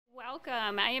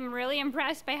welcome. I am really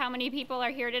impressed by how many people are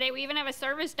here today. We even have a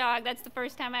service dog. That's the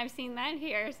first time I've seen that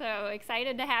here. So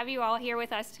excited to have you all here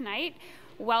with us tonight.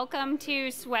 Welcome to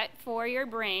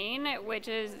Sweat4YourBrain, which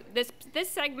is, this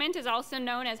segment is also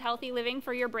known as Healthy Living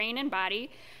for Your Brain and Body.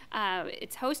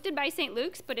 It's hosted by St.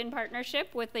 Luke's, but in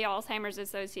partnership with the Alzheimer's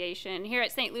Association. Here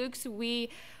at St. Luke's, we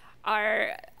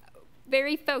are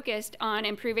very focused on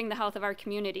improving the health of our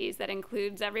communities. That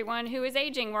includes everyone who is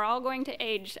aging. We're all going to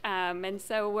age, and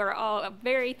so we're all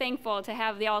very thankful to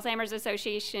have the Alzheimer's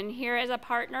Association here as a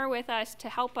partner with us to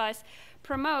help us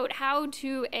promote how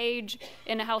to age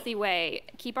in a healthy way,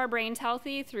 keep our brains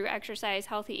healthy through exercise,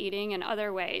 healthy eating, and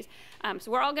other ways.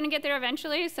 So we're all going to get there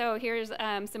eventually, so here's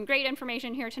some great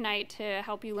information here tonight to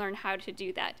help you learn how to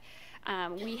do that.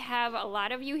 We have a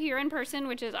lot of you here in person,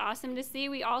 which is awesome to see.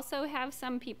 We also have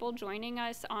some people joining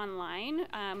us online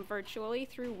virtually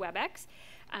through WebEx.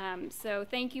 So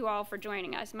thank you all for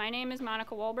joining us. My name is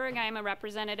Monica Wolberg. I am a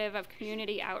representative of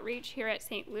community outreach here at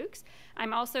St. Luke's.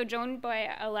 I'm also joined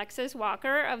by Alexis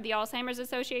Walker of the Alzheimer's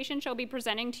Association. She'll be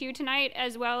presenting to you tonight,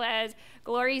 as well as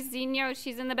Gloris Xynos.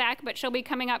 She's in the back, but she'll be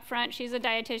coming up front. She's a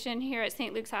dietitian here at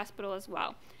St. Luke's Hospital as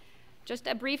well. Just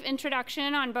a brief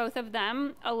introduction on both of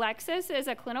them. Alexis is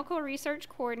a clinical research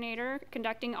coordinator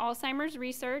conducting Alzheimer's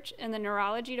research in the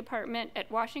neurology department at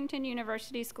Washington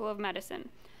University School of Medicine.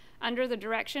 Under the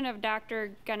direction of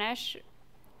Dr. Ganesh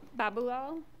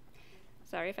Babulal,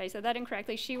 sorry if I said that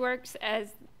incorrectly, she works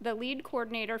as the lead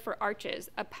coordinator for ARCHES,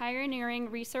 a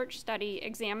pioneering research study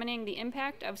examining the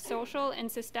impact of social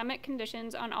and systemic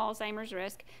conditions on Alzheimer's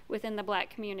risk within the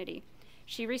Black community.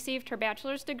 She received her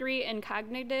bachelor's degree in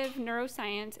cognitive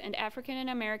neuroscience and African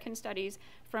American studies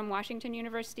from Washington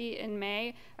University in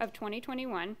May of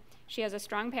 2021. She has a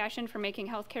strong passion for making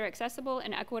healthcare accessible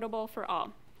and equitable for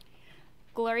all.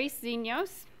 Gloris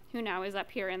Xynos, who now is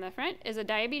up here in the front, is a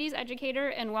diabetes educator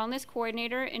and wellness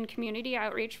coordinator in community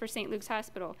outreach for St. Luke's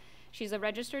Hospital. She's a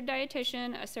registered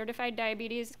dietitian, a certified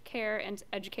diabetes care and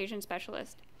education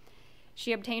specialist.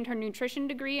 She obtained her nutrition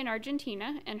degree in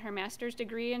Argentina and her master's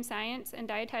degree in science and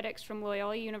dietetics from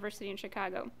Loyola University in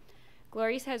Chicago.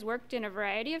 Gloris has worked in a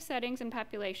variety of settings and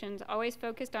populations, always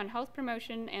focused on health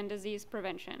promotion and disease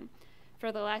prevention.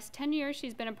 For the last 10 years,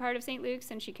 she's been a part of St. Luke's,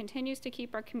 and she continues to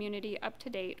keep our community up to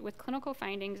date with clinical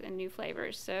findings and new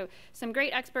flavors. So some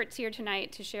great experts here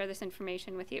tonight to share this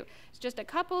information with you. It's just a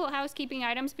couple housekeeping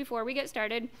items before we get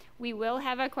started. We will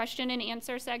have a question and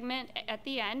answer segment at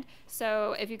the end.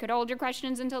 So if you could hold your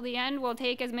questions until the end, we'll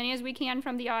take as many as we can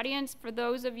from the audience. For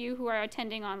those of you who are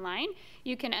attending online,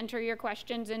 you can enter your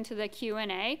questions into the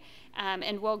Q&A,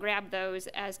 and we'll grab those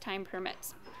as time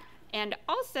permits. And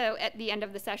also at the end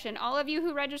of the session, all of you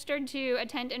who registered to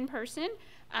attend in person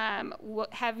will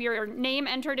have your name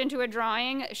entered into a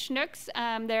drawing. Schnucks,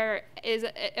 there is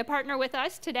a partner with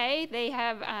us today. They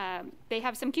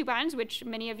have some coupons, which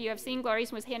many of you have seen.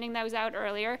 Gloris was handing those out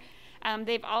earlier.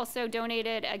 They've also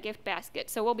donated a gift basket.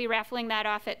 So we'll be raffling that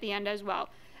off at the end as well.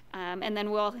 And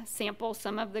then we'll sample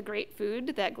some of the great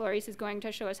food that Gloris is going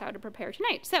to show us how to prepare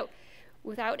tonight. So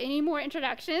without any more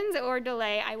introductions or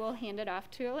delay, I will hand it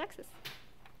off to Alexis.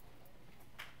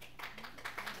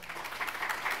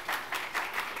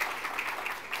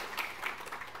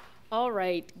 All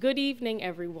right, good evening,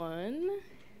 everyone.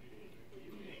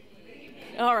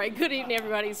 All right, good evening,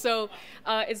 everybody. So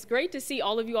it's great to see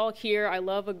all of you all here. I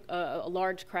love a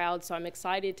large crowd, so I'm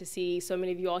excited to see so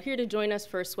many of you all here to join us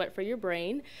for Sweat for Your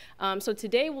Brain. So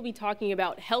today we'll be talking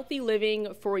about healthy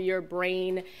living for your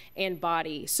brain and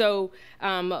body. So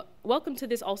welcome to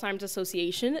this Alzheimer's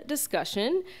Association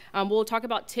discussion. We'll talk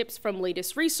about tips from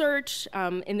latest research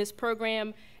in this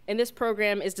program. And this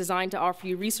program is designed to offer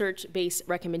you research-based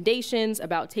recommendations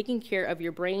about taking care of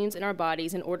your brains and our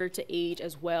bodies in order to age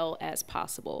as well as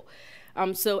possible.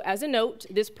 So as a note,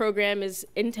 this program is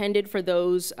intended for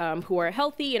those who are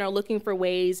healthy and are looking for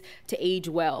ways to age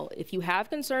well. If you have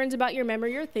concerns about your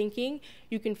memory or thinking,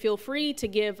 you can feel free to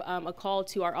give a call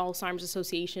to our Alzheimer's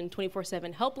Association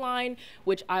 24/7 helpline,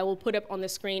 which I will put up on the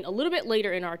screen a little bit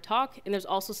later in our talk. And there's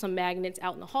also some magnets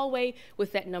out in the hallway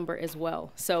with that number as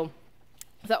well. So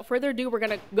without further ado, we're going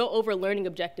to go over learning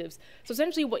objectives. So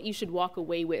essentially what you should walk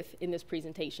away with in this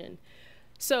presentation.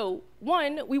 So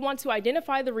one, we want to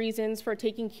identify the reasons for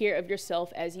taking care of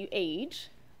yourself as you age,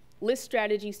 list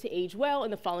strategies to age well in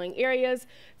the following areas: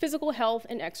 physical health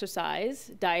and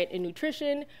exercise, diet and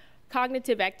nutrition,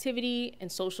 cognitive activity,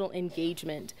 and social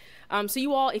engagement. So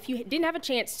you all, if you didn't have a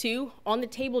chance to, on the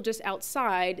table just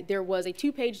outside, there was a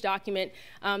 2-page document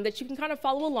that you can kind of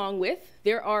follow along with.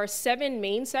 There are 7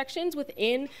 main sections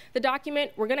within the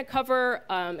document. We're going to cover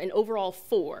an overall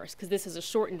 4, because this is a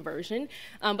shortened version,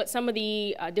 but some of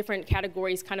the different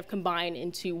categories kind of combine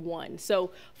into one.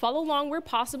 So follow along where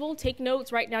possible, take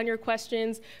notes, write down your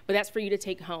questions, but that's for you to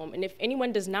take home. And if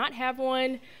anyone does not have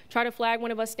one, try to flag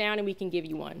one of us down and we can give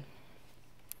you one.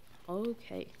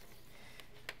 Okay.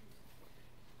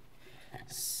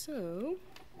 So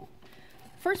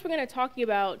first, we're going to talk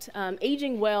about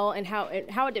aging well and how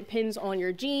it depends on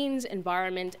your genes,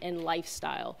 environment, and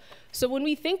lifestyle. So when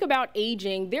we think about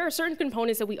aging, there are certain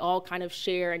components that we all kind of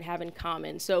share and have in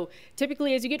common. So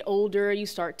typically, as you get older, you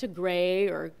start to gray,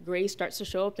 or gray starts to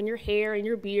show up in your hair and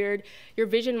your beard. Your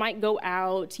vision might go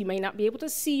out. You may not be able to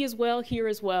see as well, hear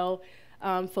as well.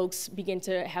 Folks begin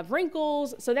to have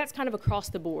wrinkles, so that's kind of across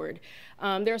the board.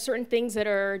 There are certain things that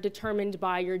are determined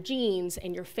by your genes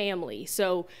and your family.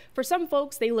 So for some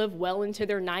folks, they live well into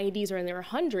their 90s or in their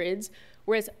 100s,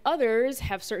 whereas others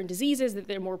have certain diseases that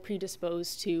they're more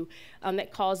predisposed to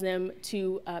that cause them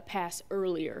to pass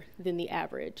earlier than the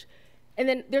average. And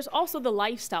then there's also the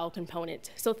lifestyle component,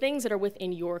 so things that are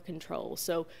within your control.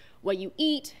 So what you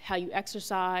eat, how you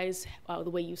exercise,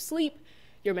 the way you sleep,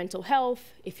 your mental health,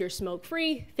 if you're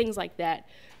smoke-free, things like that.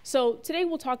 So today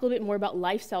we'll talk a little bit more about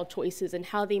lifestyle choices and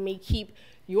how they may keep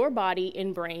your body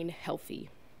and brain healthy.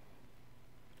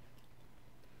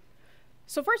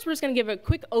 So first, we're just going to give a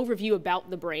quick overview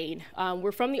about the brain.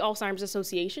 We're from the Alzheimer's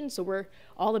Association, so we're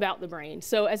all about the brain.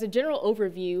 So as a general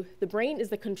overview, the brain is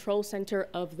the control center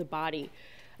of the body.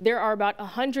 There are about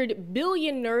 100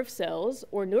 billion nerve cells,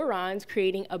 or neurons,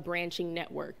 creating a branching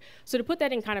network. So to put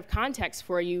that in kind of context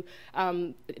for you,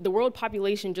 the world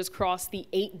population just crossed the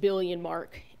 8 billion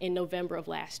mark in November of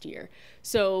last year.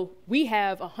 So we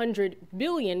have 100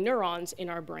 billion neurons in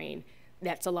our brain.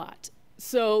 That's a lot.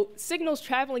 So signals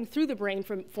traveling through the brain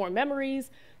form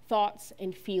memories, thoughts,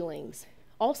 and feelings.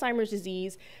 Alzheimer's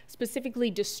disease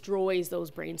specifically destroys those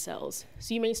brain cells.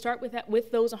 So you may start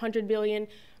with those 100 billion,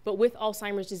 but with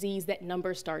Alzheimer's disease, that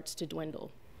number starts to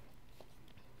dwindle.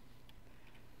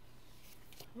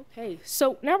 Okay,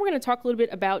 so now we're going to talk a little bit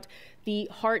about the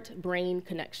heart-brain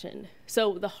connection.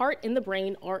 So the heart and the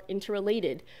brain are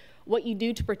interrelated. What you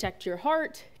do to protect your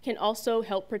heart can also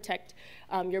help protect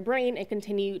your brain and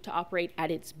continue to operate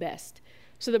at its best.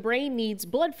 So the brain needs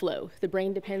blood flow. The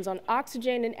brain depends on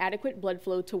oxygen and adequate blood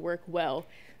flow to work well.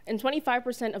 And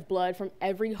 25% of blood from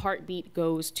every heartbeat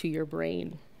goes to your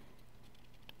brain.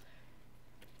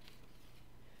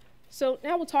 So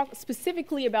now we'll talk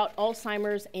specifically about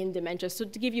Alzheimer's and dementia. So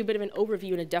to give you a bit of an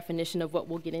overview and a definition of what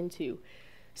we'll get into.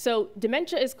 So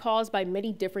dementia is caused by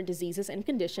many different diseases and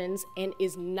conditions and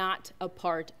is not a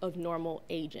part of normal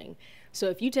aging. So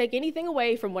if you take anything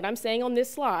away from what I'm saying on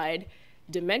this slide,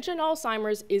 dementia and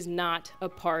Alzheimer's is not a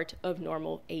part of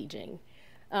normal aging.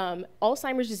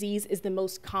 Alzheimer's disease is the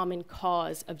most common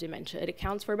cause of dementia. It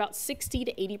accounts for about 60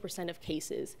 to 80% of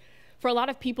cases. For a lot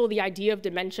of people, the idea of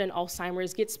dementia and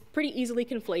Alzheimer's gets pretty easily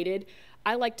conflated.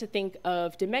 I like to think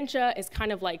of dementia as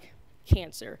kind of like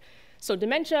cancer. So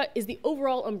dementia is the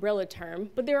overall umbrella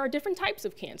term, but there are different types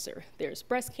of cancer. There's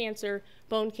breast cancer,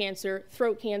 bone cancer,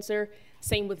 throat cancer,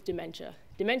 same with dementia.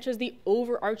 Dementia is the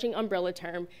overarching umbrella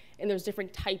term, and there's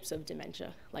different types of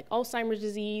dementia, like Alzheimer's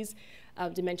disease,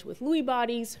 dementia with Lewy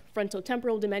bodies,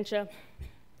 frontotemporal dementia,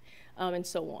 and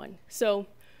so on. So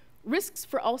risks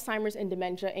for Alzheimer's and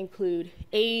dementia include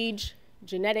age,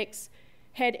 genetics,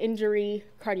 head injury,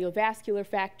 cardiovascular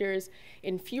factors,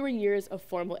 and fewer years of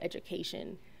formal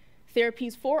education.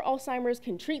 Therapies for Alzheimer's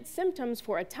can treat symptoms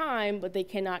for a time, but they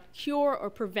cannot cure or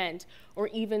prevent or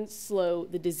even slow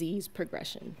the disease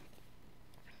progression.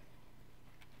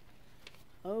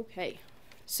 Okay,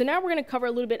 so now we're going to cover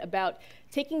a little bit about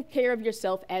taking care of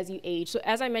yourself as you age. So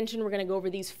as I mentioned, we're going to go over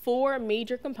these 4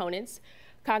 major components: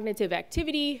 cognitive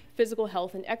activity, physical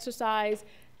health and exercise,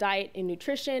 diet and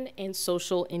nutrition, and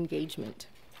social engagement.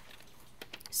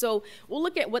 So we'll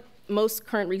look at what most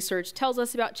current research tells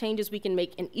us about changes we can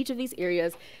make in each of these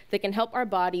areas that can help our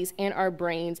bodies and our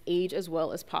brains age as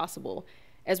well as possible.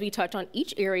 As we touch on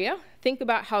each area, think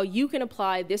about how you can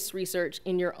apply this research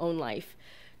in your own life.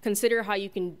 Consider how you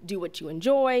can do what you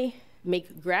enjoy,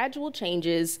 make gradual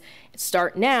changes,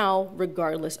 start now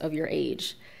regardless of your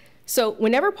age. So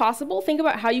whenever possible, think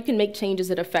about how you can make changes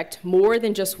that affect more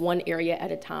than just one area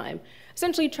at a time.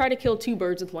 Essentially, try to kill 2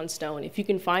 birds with 1 stone. If you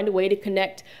can find a way to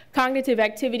connect cognitive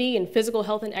activity and physical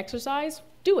health and exercise,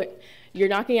 do it. You're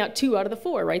knocking out 2 out of the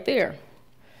 4 right there.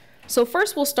 So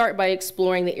first, we'll start by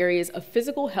exploring the areas of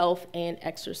physical health and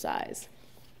exercise.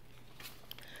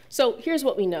 So here's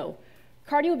what we know.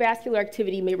 Cardiovascular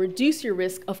activity may reduce your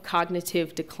risk of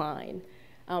cognitive decline.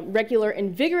 Regular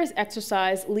and vigorous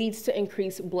exercise leads to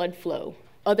increased blood flow.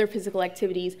 Other physical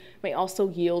activities may also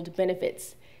yield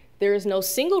benefits. There is no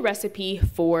single recipe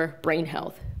for brain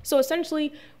health. So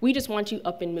essentially, we just want you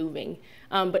up and moving,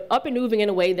 but up and moving in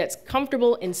a way that's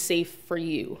comfortable and safe for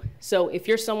you. So if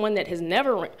you're someone that has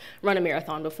never run a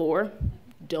marathon before,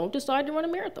 don't decide to run a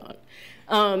marathon.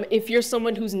 If you're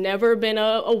someone who's never been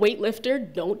a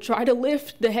weightlifter, don't try to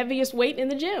lift the heaviest weight in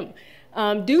the gym.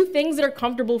 Do things that are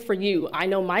comfortable for you. I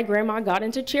know my grandma got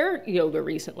into chair yoga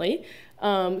recently.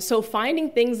 So finding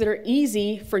things that are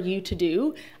easy for you to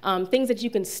do, things that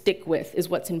you can stick with is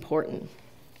what's important.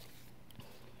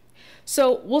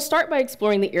 So we'll start by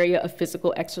exploring the area of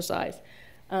physical exercise.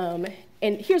 And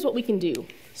here's what we can do.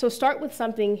 So start with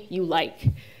something you like.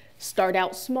 Start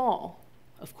out small.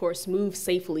 Of course, move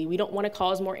safely. We don't want to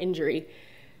cause more injury.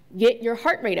 Get your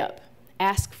heart rate up.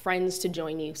 Ask friends to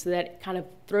join you so that it kind of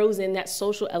throws in that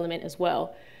social element as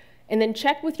well. And then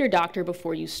check with your doctor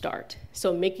before you start.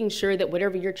 So making sure that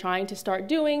whatever you're trying to start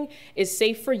doing is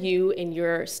safe for you in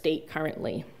your state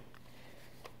currently.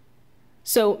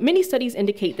 So many studies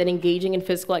indicate that engaging in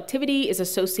physical activity is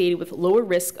associated with lower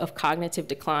risk of cognitive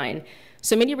decline.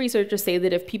 So many researchers say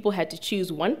that if people had to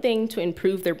choose one thing to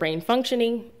improve their brain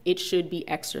functioning, it should be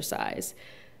exercise.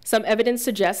 Some evidence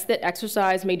suggests that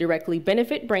exercise may directly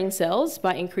benefit brain cells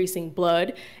by increasing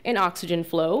blood and oxygen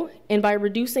flow and by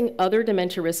reducing other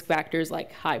dementia risk factors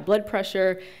like high blood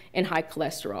pressure and high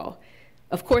cholesterol.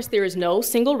 Of course, there is no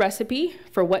single recipe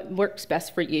for what works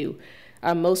best for you.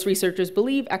 Most researchers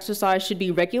believe exercise should be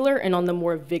regular and on the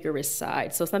more vigorous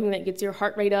side. So something that gets your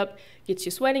heart rate up, gets you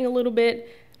sweating a little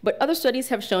bit. But other studies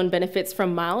have shown benefits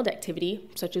from mild activity,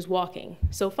 such as walking.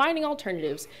 So finding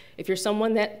alternatives. If you're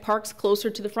someone that parks closer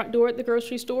to the front door at the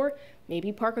grocery store,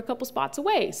 maybe park a couple spots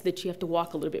away so that you have to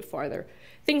walk a little bit farther.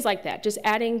 Things like that, just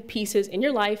adding pieces in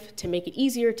your life to make it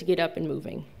easier to get up and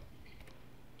moving.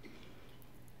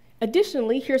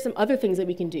 Additionally, here's some other things that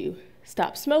we can do.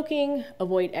 Stop smoking,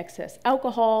 avoid excess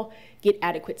alcohol, get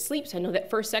adequate sleep. So I know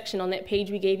that first section on that page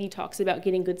we gave you talks about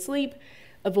getting good sleep.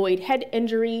 Avoid head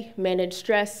injury, manage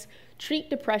stress, treat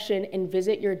depression, and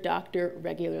visit your doctor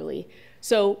regularly.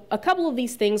 So a couple of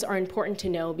these things are important to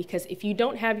know because if you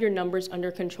don't have your numbers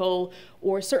under control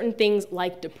or certain things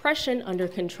like depression under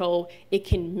control, it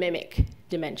can mimic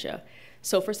dementia.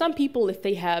 So for some people, if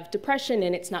they have depression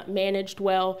and it's not managed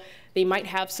well, they might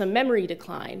have some memory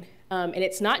decline. And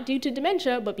it's not due to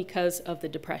dementia, but because of the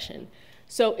depression.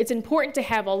 So it's important to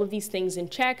have all of these things in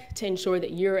check to ensure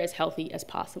that you're as healthy as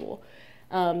possible.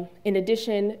 In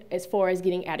addition, as far as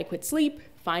getting adequate sleep,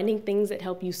 finding things that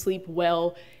help you sleep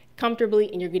well,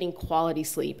 comfortably, and you're getting quality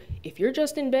sleep. If you're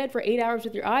just in bed for 8 hours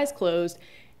with your eyes closed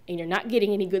and you're not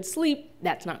getting any good sleep,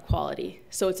 that's not quality.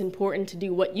 So it's important to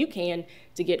do what you can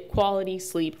to get quality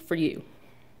sleep for you.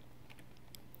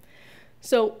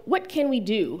 So what can we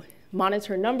do?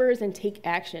 Monitor numbers and take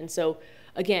action. So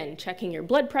again, checking your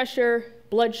blood pressure,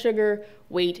 blood sugar,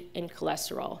 weight, and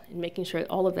cholesterol, and making sure that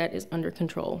all of that is under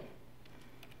control.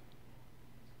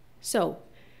 So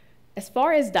as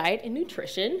far as diet and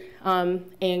nutrition, and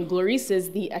Gloris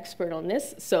is the expert on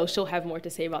this, so she'll have more to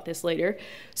say about this later.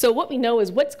 So what we know is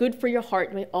what's good for your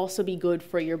heart may also be good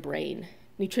for your brain.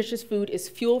 Nutritious food is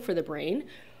fuel for the brain.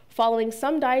 Following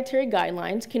some dietary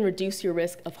guidelines can reduce your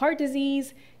risk of heart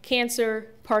disease, cancer,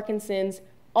 Parkinson's,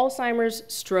 Alzheimer's,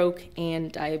 stroke,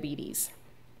 and diabetes.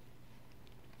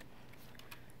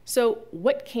 So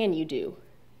what can you do?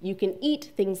 You can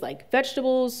eat things like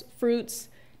vegetables, fruits,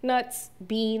 nuts,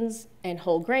 beans, and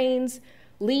whole grains,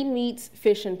 lean meats,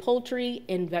 fish and poultry,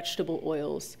 and vegetable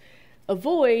oils.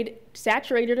 Avoid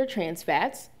saturated or trans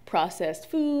fats, processed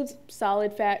foods,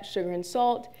 solid fat, sugar and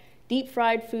salt, deep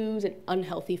fried foods, and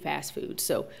unhealthy fast foods.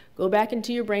 So go back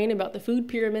into your brain about the food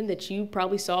pyramid that you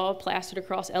probably saw plastered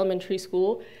across elementary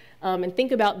school, and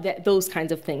think about those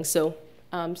kinds of things. So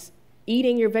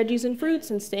eating your veggies and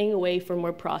fruits and staying away from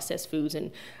more processed foods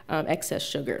and excess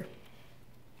sugar.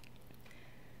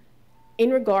 In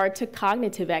regard to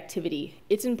cognitive activity,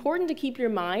 it's important to keep your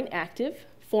mind active,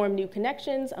 form new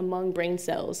connections among brain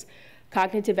cells.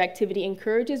 Cognitive activity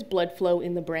encourages blood flow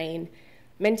in the brain.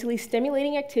 Mentally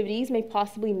stimulating activities may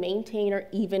possibly maintain or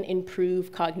even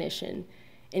improve cognition.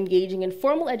 Engaging in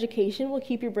formal education will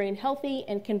keep your brain healthy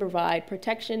and can provide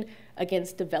protection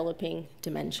against developing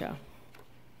dementia.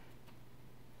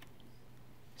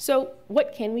 So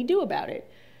what can we do about it?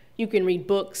 You can read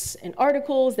books and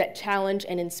articles that challenge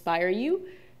and inspire you,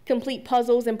 complete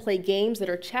puzzles and play games that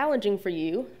are challenging for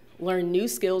you, learn new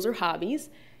skills or hobbies,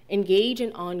 engage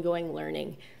in ongoing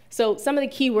learning. So some of the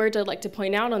key words I'd like to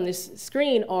point out on this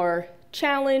screen are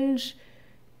challenge,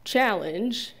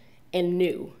 challenge, and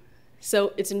new.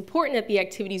 So it's important that the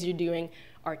activities you're doing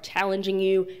are challenging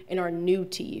you and are new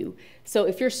to you. So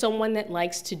if you're someone that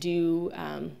likes to do,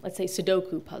 let's say,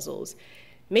 Sudoku puzzles,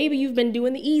 maybe you've been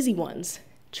doing the easy ones.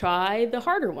 Try the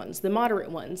harder ones, the moderate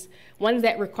ones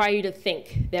that require you to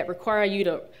think, that require you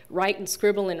to write and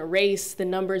scribble and erase the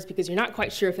numbers because you're not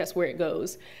quite sure if that's where it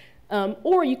goes.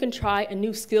 Or you can try a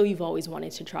new skill you've always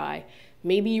wanted to try.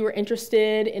 Maybe you were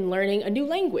interested in learning a new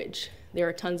language. There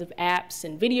are tons of apps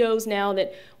and videos now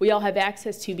that we all have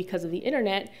access to because of the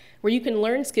internet, where you can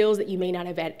learn skills that you may not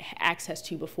have had access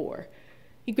to before.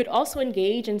 You could also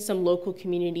engage in some local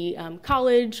community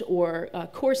college or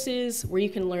courses where you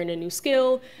can learn a new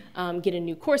skill, get a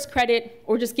new course credit,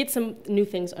 or just get some new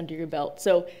things under your belt.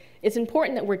 So it's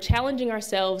important that we're challenging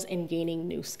ourselves and gaining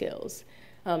new skills.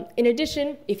 In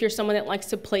addition, if you're someone that likes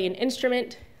to play an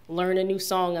instrument, learn a new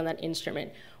song on that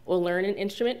instrument, or learn an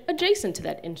instrument adjacent to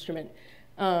that instrument.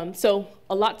 So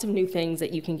lots of new things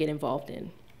that you can get involved in.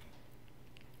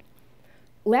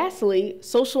 Lastly,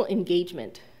 social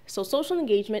engagement. So social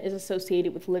engagement is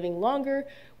associated with living longer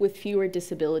with fewer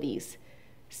disabilities.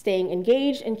 Staying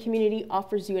engaged in community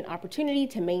offers you an opportunity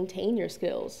to maintain your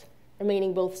skills.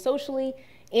 Remaining both socially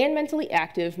and mentally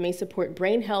active may support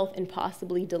brain health and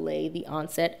possibly delay the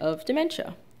onset of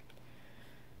dementia.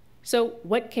 So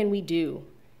what can we do?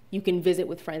 You can visit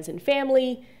with friends and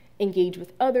family, engage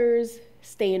with others,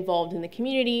 stay involved in the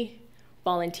community,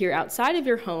 volunteer outside of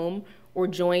your home, or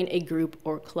join a group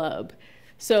or club.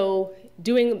 So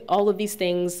doing all of these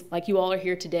things, like you all are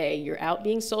here today, you're out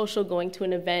being social, going to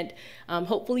an event,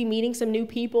 hopefully meeting some new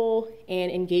people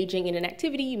and engaging in an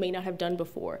activity you may not have done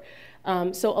before.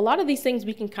 So a lot of these things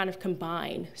we can kind of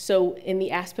combine. So in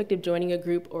the aspect of joining a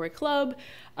group or a club,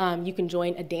 you can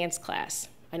join a dance class.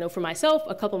 I know for myself,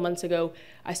 a couple months ago,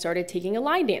 I started taking a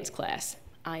line dance class.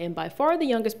 I am by far the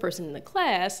youngest person in the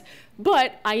class,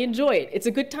 but I enjoy it. It's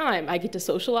a good time. I get to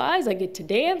socialize, I get to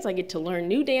dance, I get to learn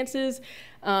new dances,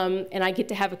 and I get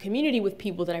to have a community with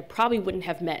people that I probably wouldn't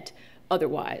have met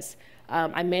otherwise.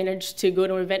 I managed to go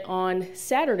to an event on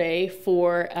Saturday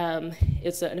for,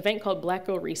 it's an event called Black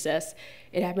Girl Recess.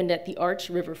 It happened at the Arch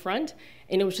Riverfront,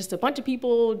 and it was just a bunch of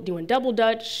people doing double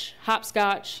dutch,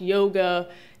 hopscotch, yoga,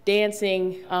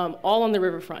 dancing, all on the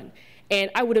riverfront. And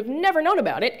I would have never known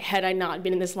about it had I not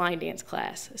been in this line dance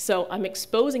class. So I'm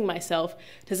exposing myself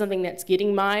to something that's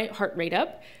getting my heart rate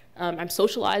up. I'm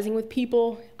socializing with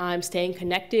people. I'm staying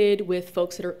connected with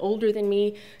folks that are older than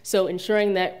me. So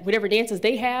ensuring that whatever dances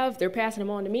they have, they're passing them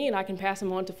on to me, and I can pass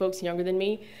them on to folks younger than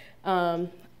me.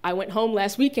 I went home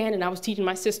last weekend and I was teaching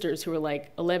my sisters who were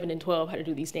like 11 and 12 how to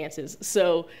do these dances.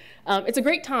 So it's a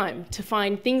great time to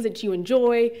find things that you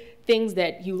enjoy, things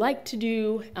that you like to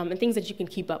do, and things that you can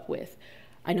keep up with.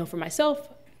 I know for myself,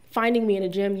 finding me in a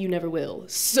gym, you never will.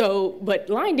 So, but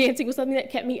line dancing was something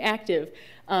that kept me active,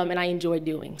 and I enjoyed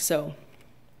doing. So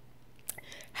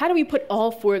how do we put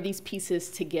all four of these pieces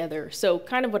together? So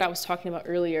kind of what I was talking about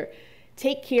earlier,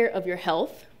 take care of your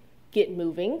health, get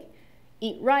moving,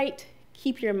 eat right,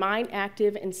 keep your mind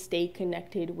active, and stay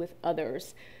connected with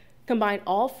others. Combine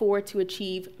all four to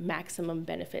achieve maximum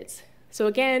benefits. So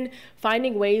again,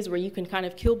 finding ways where you can kind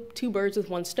of kill two birds with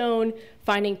one stone,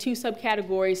 finding two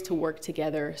subcategories to work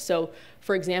together. So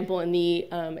for example, in the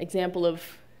example of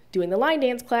doing the line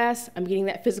dance class, I'm getting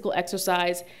that physical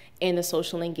exercise and the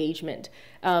social engagement.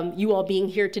 You all being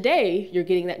here today, you're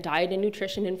getting that diet and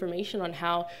nutrition information on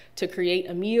how to create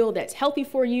a meal that's healthy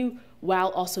for you while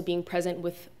also being present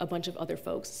with a bunch of other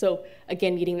folks. So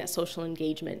again, getting that social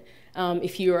engagement.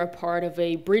 If you're a part of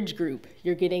a bridge group,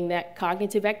 you're getting that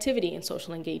cognitive activity and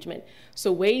social engagement.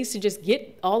 So ways to just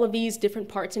get all of these different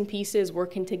parts and pieces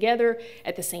working together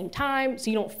at the same time so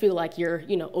you don't feel like you're,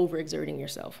 overexerting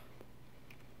yourself.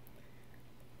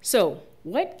 So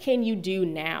what can you do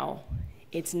now?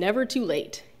 It's never too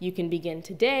late. You can begin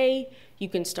today. You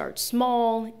can start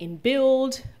small and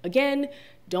build. Again,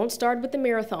 don't start with the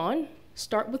marathon,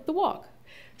 start with the walk.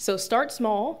 So start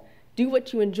small, do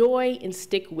what you enjoy, and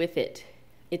stick with it.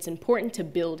 It's important to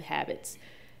build habits.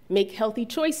 Make healthy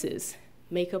choices,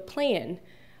 make a plan,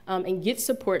 and get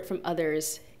support from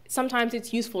others. Sometimes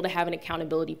it's useful to have an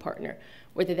accountability partner,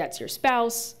 whether that's your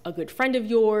spouse, a good friend of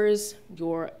yours,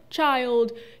 your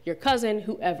child, your cousin,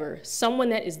 whoever, someone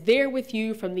that is there with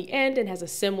you from the end and has a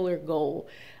similar goal.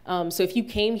 So if you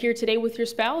came here today with your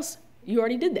spouse, you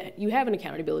already did that. You have an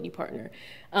accountability partner.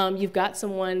 You've got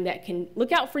someone that can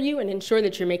look out for you and ensure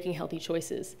that you're making healthy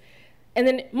choices. And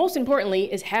then most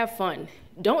importantly is have fun.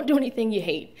 don't do anything you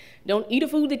hate. Don't eat a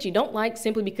food that you don't like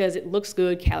simply because it looks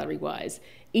good calorie-wise.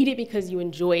 Eat it because you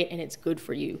enjoy it and it's good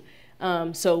for you.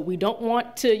 So we don't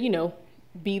want to,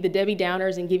 be the Debbie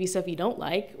Downers and give you stuff you don't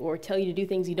like or tell you to do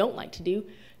things you don't like to do.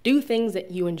 Do things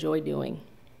that you enjoy doing.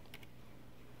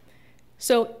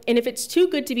 So, and if it's too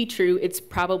good to be true, it's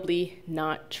probably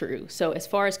not true. So as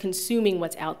far as consuming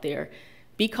what's out there,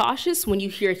 be cautious when you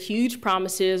hear huge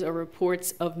promises or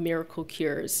reports of miracle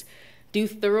cures. Do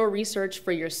thorough research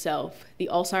for yourself. The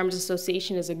Alzheimer's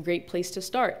Association is a great place to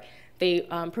start. They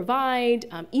provide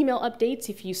email updates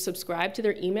if you subscribe to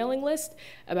their emailing list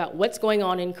about what's going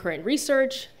on in current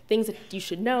research, things that you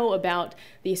should know about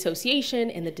the association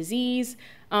and the disease,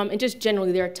 and just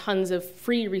generally there are tons of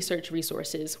free research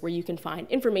resources where you can find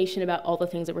information about all the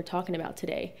things that we're talking about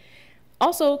today.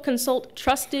 Also, consult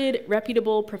trusted,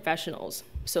 reputable professionals.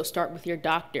 So start with your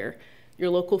doctor,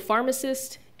 your local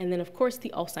pharmacist, and then of course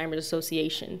the Alzheimer's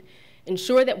Association.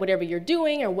 Ensure that whatever you're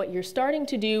doing or what you're starting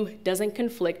to do doesn't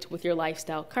conflict with your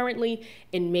lifestyle currently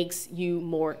and makes you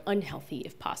more unhealthy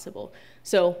if possible.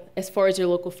 So as far as your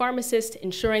local pharmacist,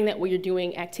 ensuring that what you're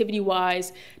doing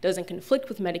activity-wise doesn't conflict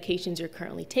with medications you're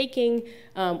currently taking,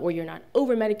 or you're not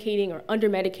over-medicating or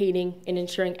under-medicating, and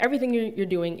ensuring everything you're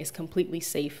doing is completely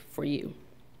safe for you.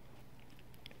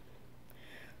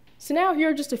 So now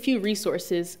here are just a few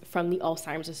resources from the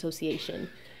Alzheimer's Association.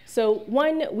 So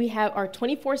one, we have our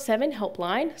 24/7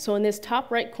 helpline. So in this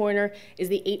top right corner is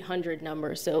the 800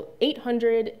 number. So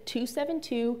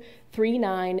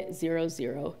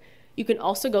 800-272-3900. You can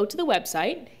also go to the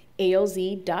website,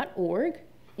 alz.org.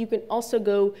 You can also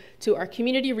go to our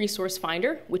community resource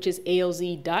finder, which is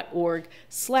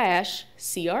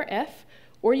alz.org/CRF,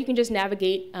 or you can just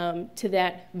navigate to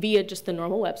that via just the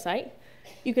normal website.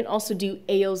 You can also do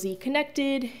ALZ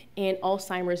Connected and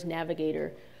Alzheimer's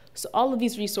Navigator. So all of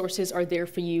these resources are there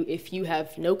for you if you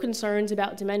have no concerns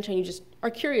about dementia and you just are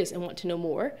curious and want to know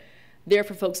more. They're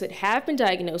for folks that have been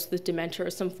diagnosed with dementia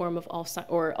or some form of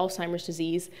Alzheimer's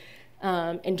disease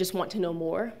and just want to know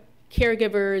more.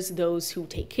 Caregivers, those who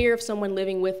take care of someone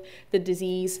living with the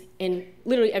disease, and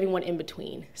literally everyone in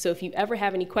between. So if you ever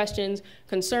have any questions,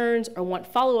 concerns, or want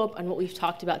follow-up on what we've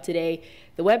talked about today,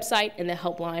 the website and the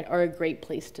helpline are a great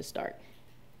place to start.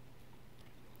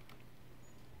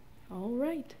 All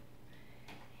right.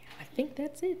 I think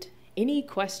that's it. Any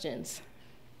questions?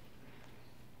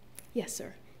 Yes,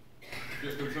 sir.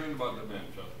 You're concerned about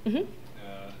dementia, and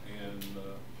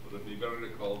would it be better to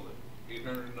call the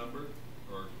 800 number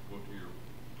or go to your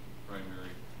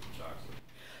primary doctor?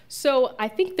 So I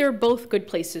think they're both good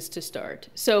places to start.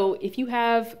 So if you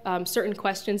have certain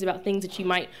questions about things that you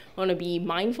might want to be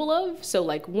mindful of, so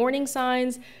like warning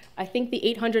signs, I think the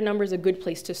 800 number is a good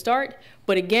place to start.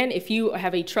 But again, if you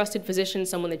have a trusted physician,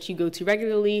 someone that you go to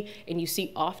regularly and you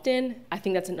see often, I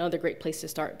think that's another great place to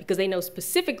start because they know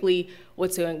specifically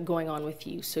what's going on with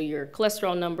you. So your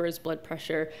cholesterol numbers, blood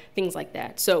pressure, things like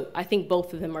that. So I think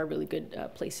both of them are really good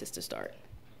places to start. Okay.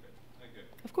 Thank you.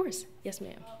 Of course. Yes,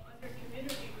 ma'am. Under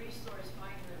community resource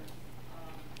finder,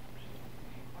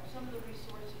 are some of the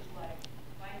resources like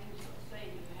finding, say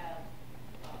you have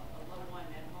a loved one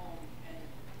at home and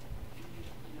you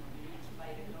need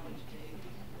somebody to go and take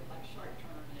like short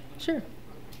term and Sure. is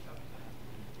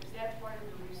that part of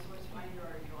the resource finder or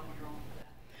are you on your own for that?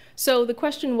 So the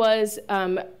question was,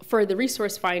 for the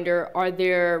resource finder, are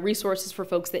there resources for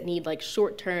folks that need like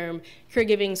short-term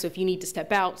caregiving? So if you need to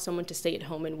step out, someone to stay at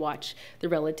home and watch the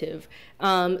relative.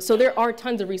 So there are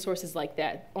tons of resources like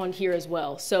that on here as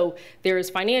well. So there's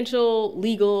financial,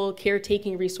 legal,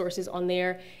 caretaking resources on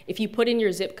there. If you put in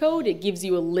your zip code, it gives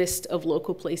you a list of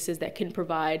local places that can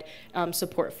provide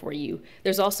support for you.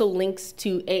 There's also links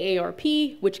to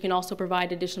AARP, which can also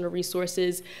provide additional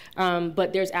resources,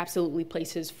 but there's absolutely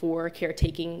places for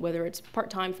caretaking, whether it's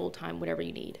part-time, full-time, whatever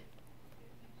you need.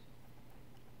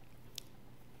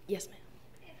 Yes, ma'am.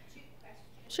 I have 2 questions.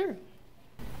 Sure.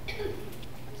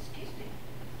 Excuse me.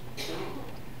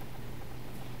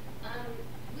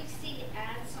 We see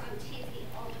ads on TV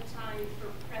all the time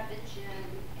for Prevagen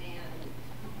and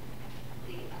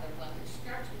the other one that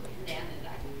starts with an N and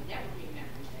I can never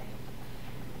remember that.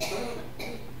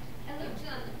 I looked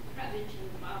on the Prevagen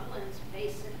bottle and it's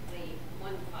basically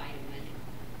one vitamin.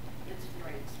 It's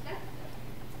very expensive.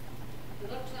 I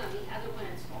looked on the other one,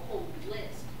 it's a whole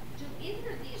list. Do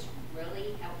either of these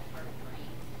really help our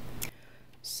brain?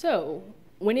 So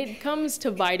when it comes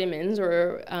to vitamins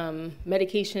or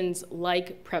medications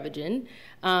like Prevagen,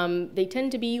 they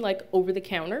tend to be like over the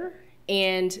counter,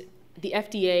 and the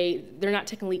FDA, they're not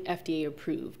technically FDA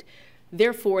approved.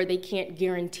 Therefore, they can't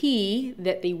guarantee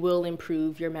that they will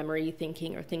improve your memory,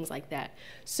 thinking, or things like that.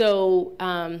 So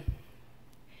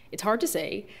It's hard to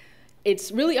say.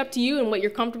 It's really up to you and what you're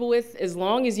comfortable with, as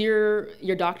long as your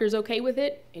doctor's okay with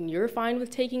it and you're fine with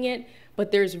taking it,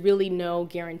 but there's really no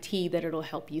guarantee that it'll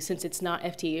help you since it's not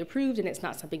FDA approved and it's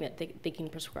not something that they can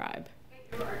prescribe.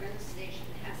 Your organization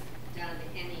hasn't done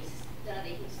any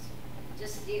studies to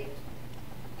see if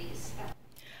these help.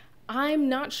 I'm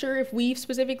not sure if we've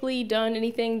specifically done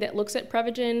anything that looks at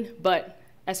Prevagen, but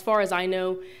as far as I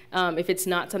know, if it's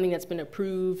not something that's been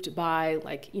approved by,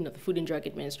 like, the Food and Drug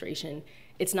Administration,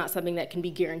 it's not something that can be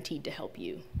guaranteed to help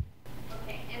you.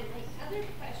 Okay, and my other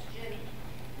question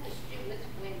has to do with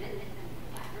women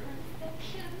and bladder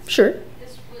infections. Sure.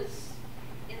 This was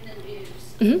in the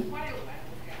news quite a while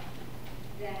ago,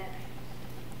 that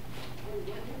when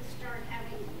women start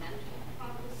having mental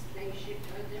problems, they should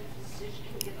go to their physician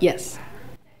and get a Yes. bladder.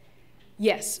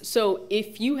 Yes. So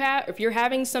if you're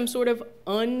having some sort of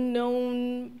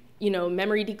unknown,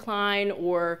 memory decline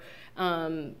or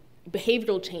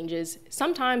behavioral changes,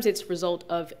 sometimes it's a result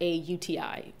of a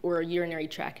UTI or a urinary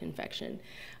tract infection.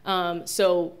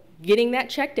 So getting that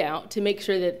checked out to make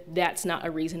sure that that's not a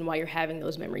reason why you're having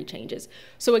those memory changes.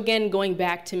 So again, going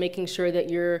back to making sure that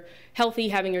you're healthy,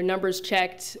 having your numbers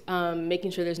checked,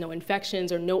 making sure there's no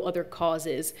infections or no other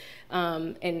causes,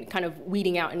 and kind of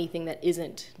weeding out anything that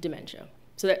isn't dementia.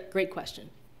 So great question.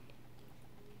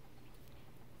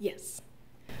 Yes.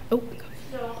 Oh, go ahead.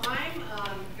 So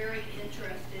I'm very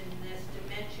interested in this.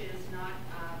 Dementia is not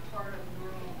part of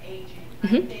normal aging. I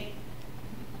think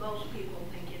most people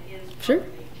think it is part of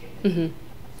aging.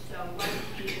 So what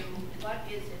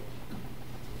is it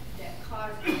that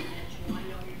causes dementia? Well, I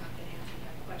know you're not going to answer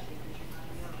that question because you're not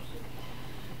a neurosurgeon.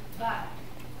 But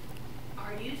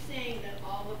are you saying that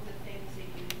all of the things that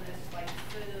you list, like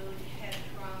food, head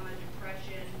trauma,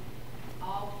 depression,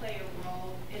 all play a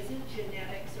role? Isn't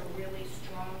genetics a really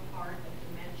strong part of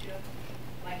dementia?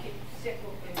 Like it's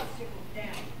sickled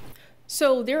down.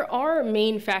 So there are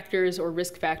main factors or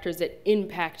risk factors that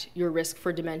impact your risk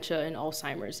for dementia and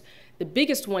Alzheimer's. The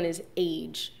biggest one is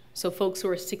age. So folks who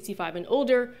are 65 and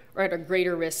older are at a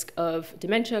greater risk of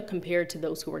dementia compared to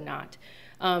those who are not.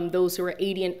 Those who are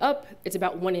 80 and up, it's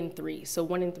about 1 in 3. So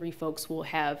 1 in 3 folks will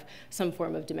have some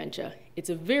form of dementia. It's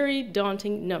a very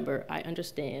daunting number, I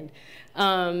understand.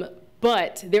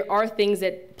 But there are things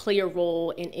that play a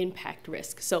role in impact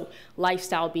risk, so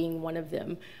lifestyle being one of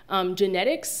them.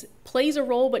 Genetics plays a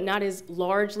role, but not as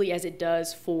largely as it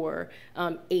does for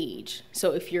age.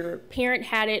 So if your parent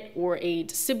had it or a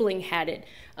sibling had it,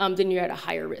 then you're at a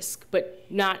higher risk, but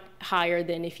not higher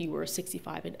than if you were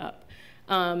 65 and up.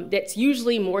 That's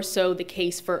usually more so the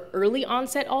case for early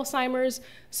onset Alzheimer's.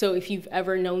 So if you've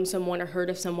ever known someone or heard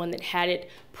of someone that had it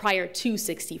prior to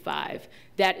 65,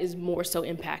 that is more so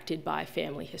impacted by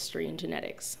family history and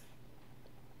genetics.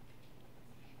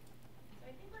 So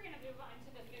I think we're going to move on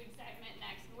to the food segment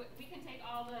next. We can take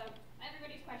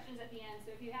everybody's questions at the end.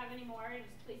 So if you have any more,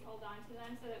 just please hold on to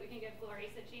them so that we can give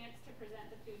Gloris a chance to present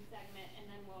the food segment, and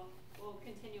then we'll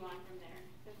continue on from there.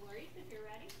 So Gloris, if you're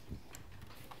ready.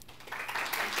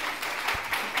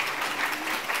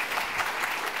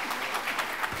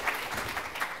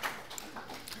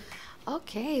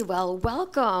 Okay, well,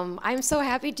 welcome. I'm so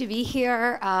happy to be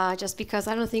here just because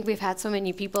I don't think we've had so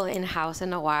many people in-house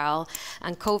in a while,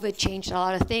 and COVID changed a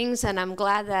lot of things, and I'm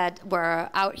glad that we're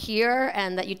out here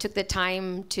and that you took the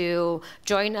time to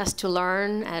join us to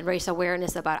learn and raise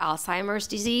awareness about Alzheimer's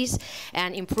disease.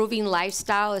 And improving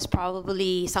lifestyle is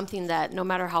probably something that no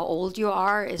matter how old you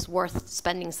are is worth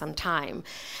spending some time.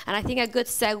 And I think a good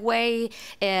segue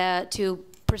to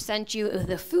present you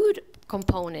the food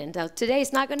component. Today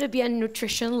is not going to be a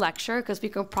nutrition lecture because we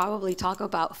can probably talk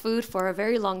about food for a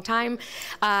very long time.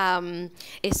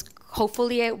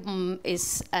 Hopefully it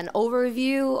is an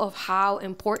overview of how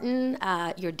important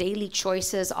your daily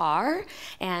choices are.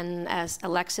 And as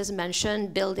Alexis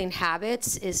mentioned, building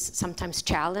habits is sometimes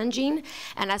challenging.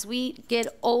 And as we get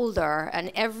older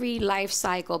and every life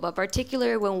cycle, but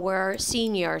particularly when we're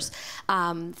seniors,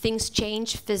 things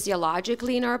change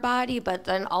physiologically in our body, but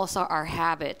then also our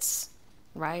habits.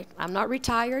 Right? I'm not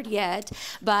retired yet,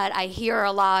 but I hear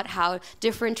a lot how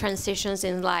different transitions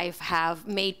in life have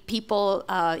made people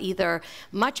either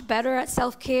much better at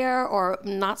self-care or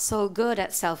not so good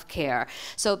at self-care.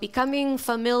 So becoming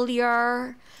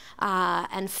familiar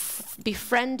and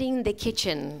befriending the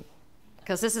kitchen,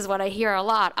 because this is what I hear a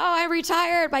lot. Oh, I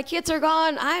retired, my kids are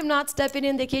gone, I'm not stepping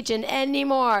in the kitchen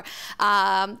anymore.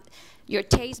 Your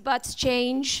taste buds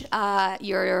change,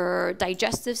 your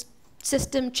digestive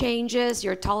system changes,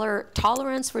 your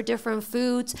tolerance for different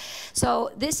foods.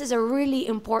 So this is a really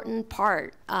important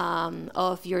part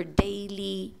of your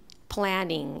daily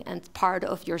planning and part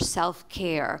of your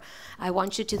self-care. I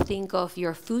want you to think of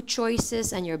your food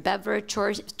choices and your beverage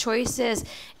choices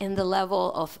in the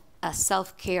level of a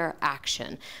self-care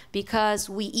action, because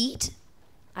we eat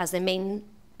as the main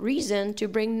reason to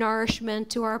bring nourishment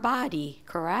to our body,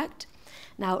 correct?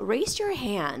 Now, raise your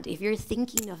hand if you're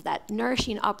thinking of that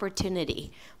nourishing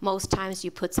opportunity. Most times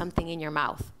you put something in your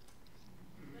mouth.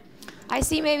 I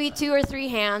see maybe 2 or 3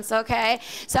 hands, okay?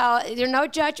 So there's no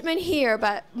judgment here,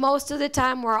 but most of the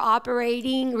time we're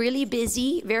operating really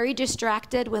busy, very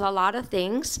distracted with a lot of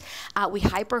things. We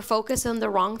hyper-focus on the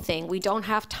wrong thing. We don't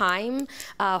have time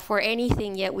for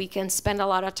anything, yet we can spend a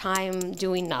lot of time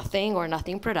doing nothing or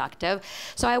nothing productive.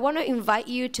 So I want to invite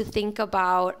you to think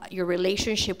about your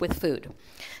relationship with food.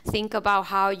 Think about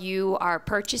how you are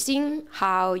purchasing,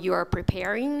 how you are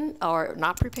preparing or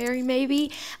not preparing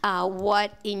maybe,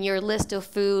 what in your list of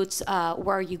foods,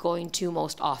 where are you going to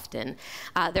most often.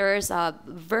 There is a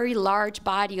very large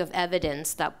body of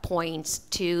evidence that points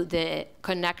to the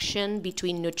connection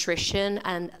between nutrition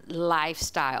and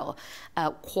lifestyle,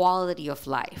 quality of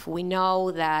life. We know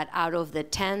that out of the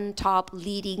 10 top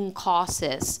leading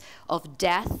causes of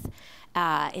death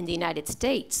in the United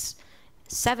States,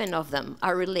 7 of them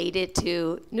are related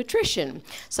to nutrition.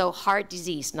 So heart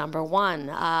disease, number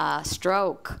 1,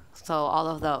 stroke, so all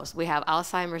of those. We have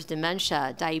Alzheimer's,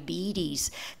 dementia,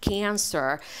 diabetes,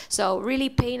 cancer. So really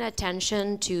paying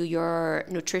attention to your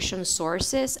nutrition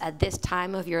sources at this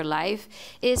time of your life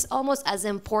is almost as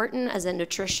important as a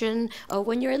nutrition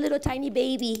when you're a little tiny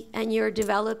baby and you're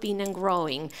developing and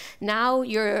growing. Now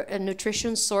your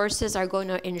nutrition sources are going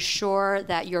to ensure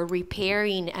that you're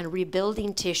repairing and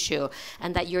rebuilding tissue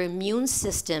and that your immune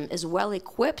system is well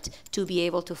equipped to be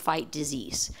able to fight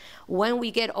disease. When we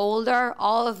get older,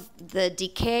 all of the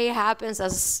decay happens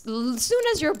as soon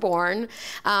as you're born,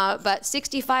 but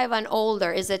 65 and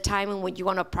older is a time in which you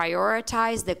want to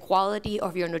prioritize the quality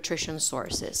of your nutrition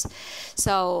sources.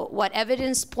 So what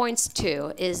evidence points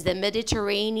to is the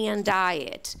Mediterranean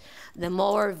diet. The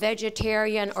more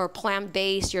vegetarian or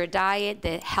plant-based your diet,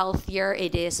 the healthier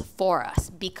it is for us,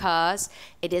 because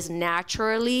it is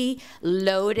naturally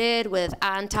loaded with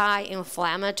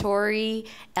anti-inflammatory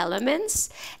elements,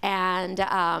 and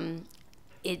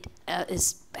it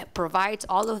provides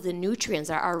all of the nutrients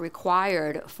that are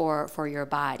required for your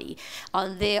body.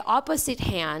 On the opposite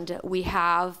hand, we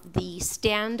have the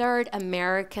standard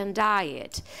American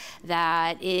diet,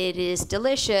 that it is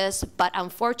delicious, but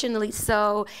unfortunately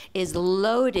so is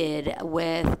loaded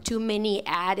with too many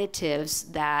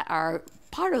additives that are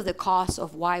part of the cause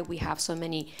of why we have so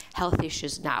many health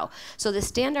issues now. So the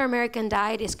standard American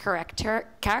diet is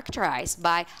characterized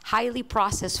by highly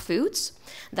processed foods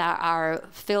that are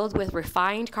filled with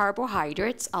refined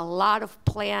carbohydrates, a lot of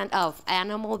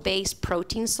animal-based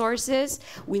protein sources.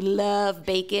 We love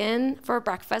bacon for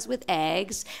breakfast with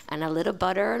eggs and a little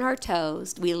butter on our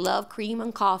toast. We love cream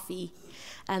and coffee.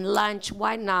 And lunch,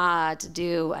 why not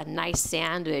do a nice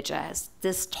sandwich as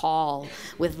this tall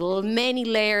with many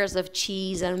layers of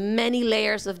cheese and many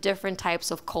layers of different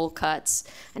types of cold cuts.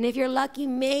 And if you're lucky,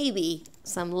 maybe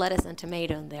some lettuce and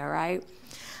tomato in there, right?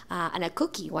 And a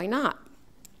cookie, why not?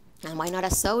 And why not a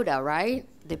soda, right?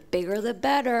 The bigger the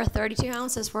better, 32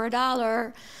 ounces for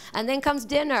 $1. And then comes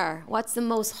dinner. What's the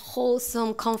most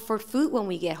wholesome comfort food when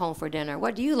we get home for dinner?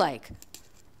 What do you like?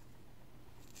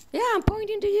 Yeah, I'm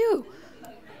pointing to you.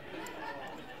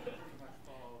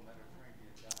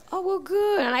 Oh, well,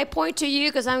 good. And I point to you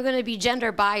because I'm going to be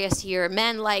gender biased here.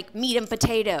 Men like meat and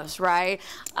potatoes, right?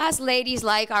 Us ladies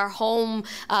like our home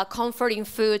comforting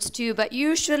foods too. But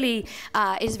usually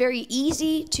it's very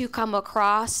easy to come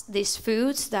across these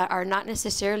foods that are not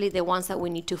necessarily the ones that we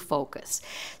need to focus.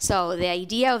 So the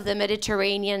idea of the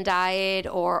Mediterranean diet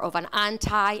or of an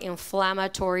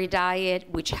anti-inflammatory diet,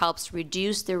 which helps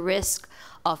reduce the risk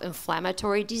of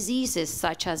inflammatory diseases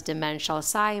such as dementia,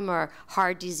 Alzheimer,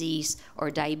 heart disease, or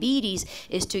diabetes,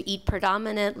 is to eat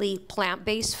predominantly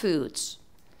plant-based foods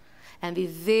and be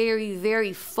very,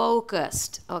 very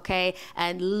focused, okay?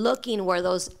 And looking where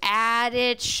those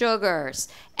added sugars,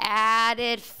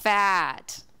 added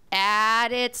fat,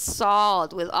 added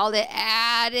salt, with all the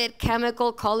added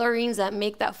chemical colorings that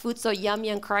make that food so yummy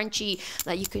and crunchy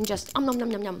that you can just nom, nom,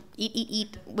 nom, nom,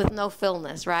 eat with no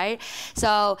fullness, right?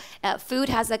 So food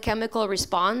has a chemical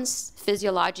response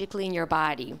physiologically in your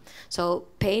body. So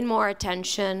paying more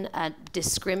attention at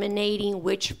discriminating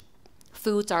which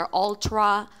foods are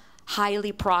ultra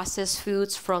highly processed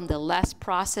foods from the less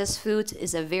processed foods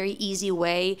is a very easy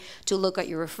way to look at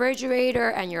your refrigerator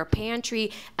and your pantry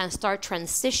and start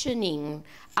transitioning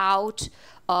out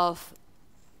of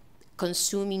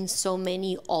consuming so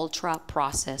many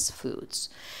ultra-processed foods.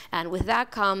 And with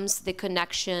that comes the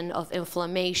connection of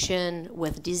inflammation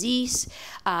with disease.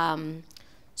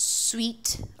 Sweet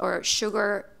or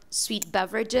sugar sweet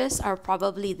beverages are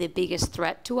probably the biggest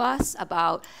threat to us.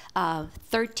 About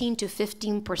 13 to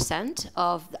 15%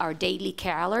 of our daily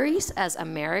calories as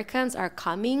Americans are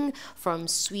coming from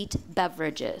sweet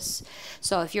beverages.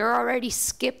 So if you're already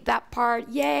skipped that part,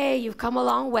 yay, you've come a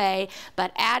long way,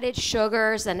 but added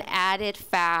sugars and added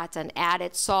fats and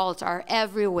added salts are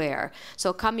everywhere.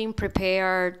 So coming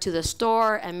prepared to the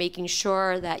store and making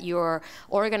sure that you're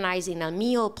organizing a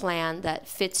meal plan that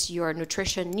fits your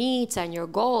nutrition needs and your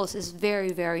goals is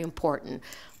very, very important.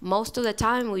 Most of the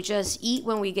time, we just eat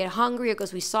when we get hungry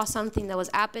because we saw something that was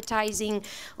appetizing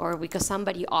or because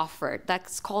somebody offered.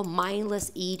 That's called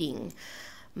mindless eating.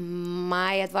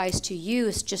 My advice to you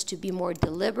is just to be more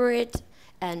deliberate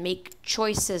and make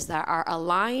choices that are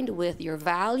aligned with your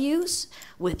values,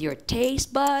 with your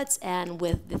taste buds, and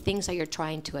with the things that you're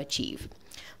trying to achieve.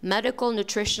 Medical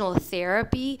nutritional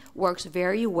therapy works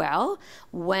very well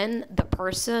when the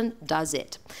person does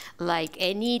it. Like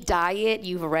any diet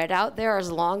you've read out there,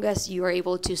 as long as you are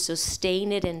able to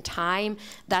sustain it in time,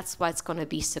 that's what's going to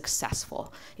be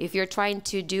successful. If you're trying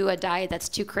to do a diet that's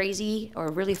too crazy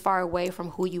or really far away from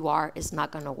who you are, it's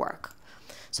not going to work.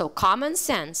 So common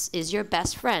sense is your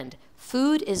best friend.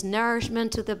 Food is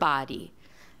nourishment to the body.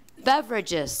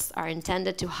 Beverages are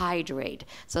intended to hydrate.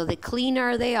 So the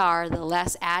cleaner they are, the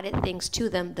less added things to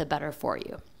them, the better for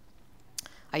you.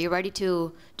 Are you ready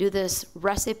to do this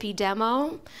recipe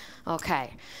demo?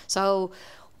 Okay, so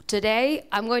today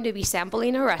I'm going to be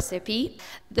sampling a recipe.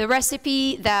 The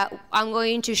recipe that I'm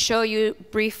going to show you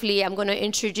briefly, I'm going to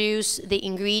introduce the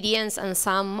ingredients and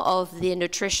some of the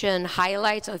nutrition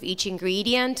highlights of each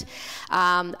ingredient.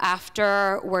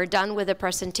 After we're done with the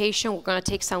presentation, we're going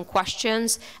to take some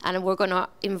questions and we're going to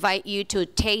invite you to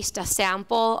taste a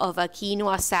sample of a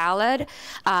quinoa salad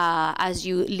as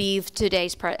you leave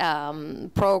today's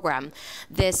program.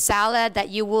 The salad that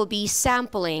you will be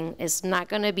sampling is not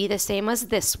going to be the same as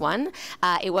this one.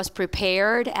 It was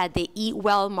prepared at the Eat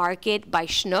Well Market by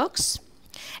Schnucks,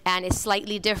 and it's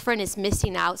slightly different. It's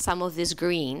missing out some of these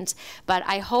greens, but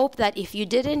I hope that if you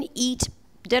didn't eat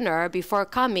dinner before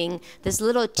coming, this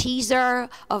little teaser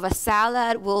of a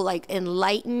salad will like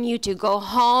enlighten you to go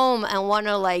home and want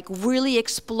to like really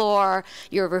explore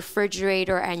your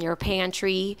refrigerator and your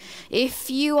pantry.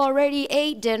 If you already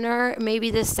ate dinner,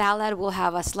 maybe this salad will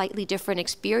have a slightly different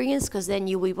experience because then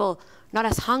you will not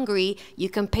as hungry, you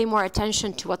can pay more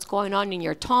attention to what's going on in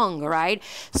your tongue, right?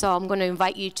 So I'm going to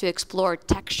invite you to explore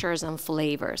textures and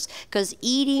flavors because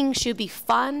eating should be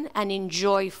fun and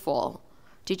enjoyable.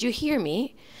 Did you hear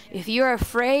me? If you're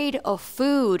afraid of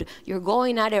food, you're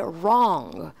going at it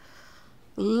wrong.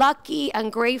 Lucky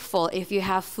and grateful if you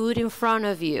have food in front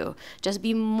of you. Just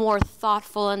be more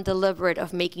thoughtful and deliberate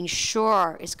of making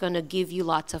sure it's going to give you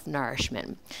lots of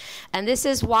nourishment. And this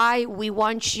is why we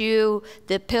want you,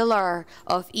 the pillar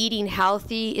of eating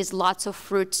healthy is lots of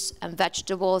fruits and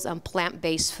vegetables and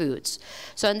plant-based foods.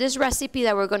 So in this recipe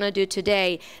that we're going to do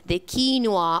today, the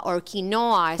quinoa or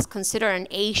quinoa is considered an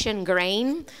Asian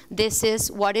grain. This is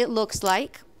what it looks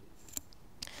like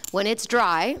when it's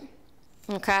dry,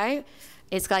 okay?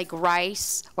 It's like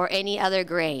rice or any other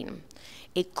grain.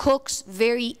 It cooks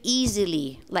very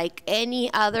easily, like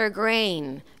any other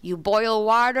grain. You boil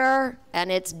water and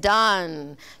it's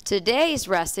done. Today's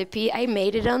recipe, I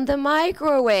made it on the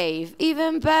microwave.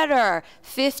 Even better,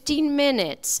 15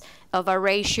 minutes of a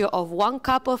ratio of 1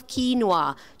 cup of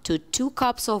quinoa to 2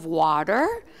 cups of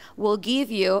water will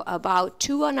give you about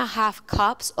 2.5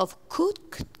 cups of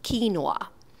cooked quinoa.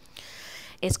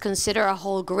 It's considered a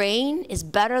whole grain. It's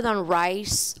better than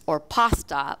rice or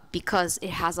pasta because it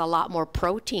has a lot more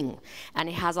protein and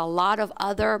it has a lot of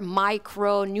other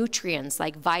micronutrients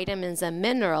like vitamins and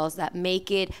minerals that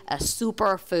make it a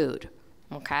superfood,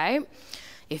 okay?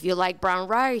 If you like brown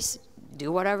rice,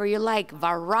 do whatever you like.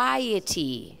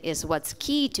 Variety is what's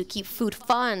key to keep food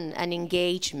fun and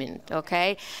engagement,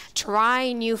 okay?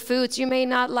 Try new foods. You may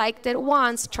not like it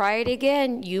once. Try it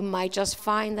again. You might just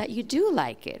find that you do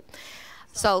like it.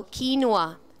 So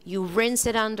quinoa, you rinse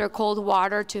it under cold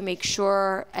water to make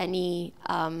sure any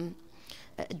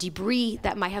debris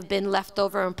that might have been left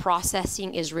over in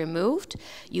processing is removed.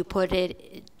 You put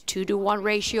it 2-to-1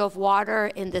 ratio of water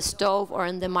in the stove or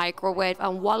in the microwave,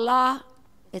 and voila,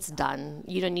 it's done.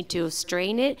 You don't need to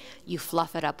strain it. You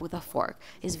fluff it up with a fork.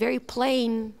 It's very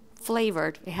plain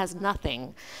flavored. It has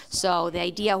nothing. So the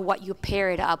idea of what you pair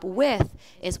it up with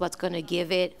is what's going to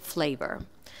give it flavor.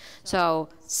 So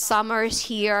summer's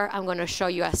here. I'm going to show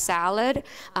you a salad,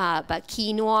 but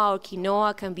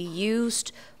quinoa can be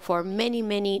used for many,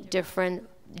 many different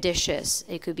dishes.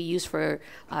 It could be used for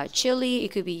chili,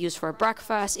 it could be used for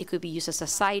breakfast, it could be used as a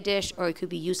side dish, or it could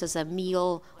be used as a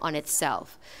meal on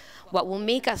itself. What will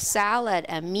make a salad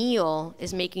a meal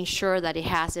is making sure that it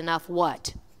has enough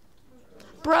what?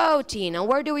 Protein. And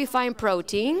where do we find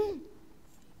protein?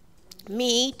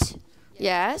 Meat,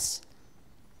 yes.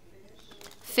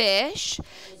 Fish.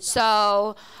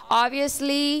 So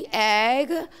obviously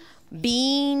egg,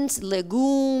 beans,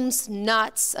 legumes,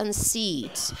 nuts, and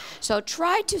seeds. So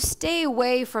try to stay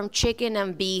away from chicken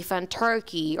and beef and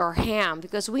turkey or ham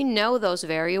because we know those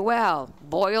very well.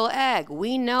 Boiled egg,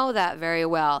 we know that very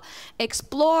well.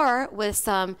 Explore with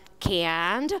some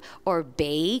canned or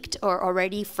baked or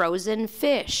already frozen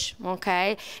fish,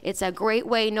 okay? It's a great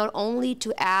way not only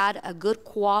to add a good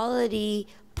quality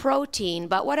protein,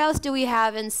 but what else do we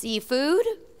have in seafood?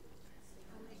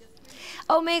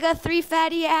 Omega-3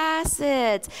 fatty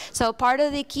acids. So part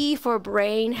of the key for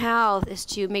brain health is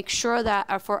to make sure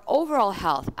that for overall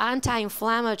health,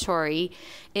 anti-inflammatory,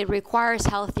 it requires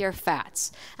healthier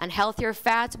fats. And healthier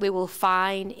fats we will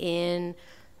find in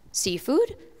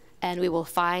seafood, and we will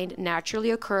find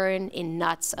naturally occurring in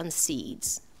nuts and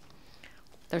seeds.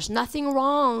 There's nothing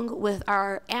wrong with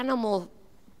our animal,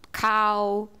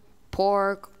 cow,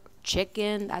 pork,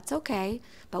 chicken, that's okay,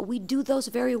 but we do those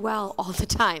very well all the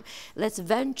time. Let's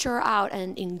venture out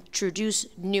and introduce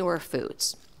newer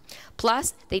foods.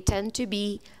 Plus, they tend to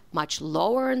be much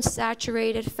lower in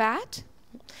saturated fat,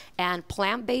 and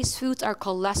plant-based foods are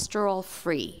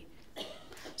cholesterol-free.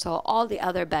 So all the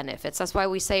other benefits. That's why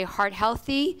we say heart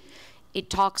healthy. It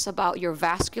talks about your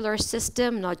vascular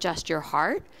system, not just your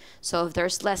heart. So if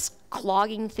there's less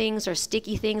clogging things or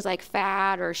sticky things like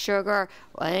fat or sugar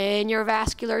in your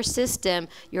vascular system,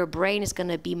 your brain is going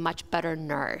to be much better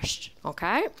nourished,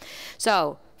 okay?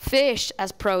 So fish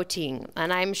as protein,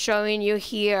 and I'm showing you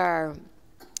here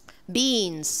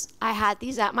beans. I had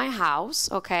these at my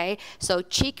house, okay? So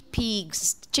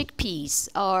chickpeas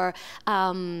or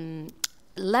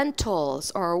lentils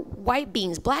or white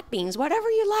beans, black beans, whatever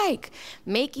you like.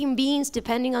 Making beans,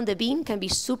 depending on the bean, can be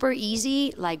super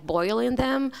easy, like boiling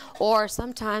them, or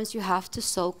sometimes you have to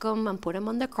soak them and put them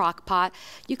on the crock pot.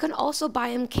 You can also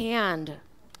buy them canned.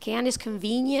 Canned is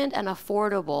convenient and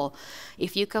affordable.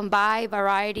 If you can buy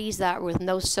varieties that with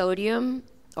no sodium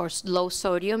or low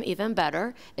sodium, even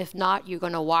better. If not, you're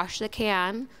going to wash the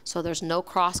can so there's no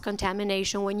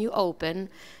cross-contamination when you open.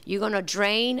 You're going to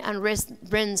drain and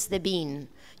rinse the bean.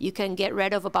 You can get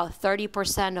rid of about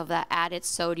 30% of that added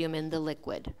sodium in the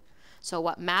liquid. So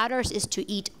what matters is to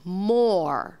eat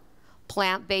more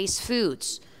plant-based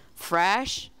foods.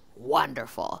 Fresh,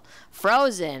 wonderful.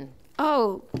 Frozen,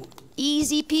 oh,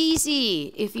 easy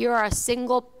peasy. If you're a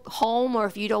single home, or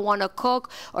if you don't want to cook,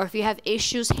 or if you have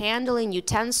issues handling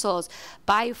utensils,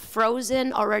 buy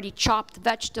frozen, already chopped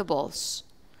vegetables.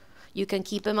 You can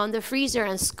keep them on the freezer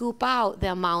and scoop out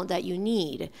the amount that you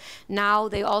need. Now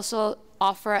they also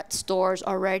offer at stores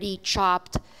already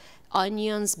chopped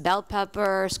onions, bell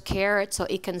peppers, carrots, so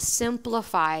it can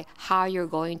simplify how you're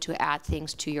going to add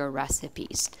things to your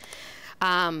recipes.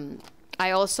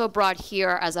 I also brought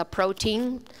here as a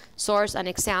protein source an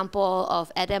example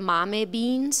of edamame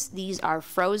beans. These are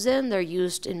frozen. They're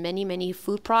used in many, many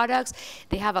food products.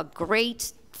 They have a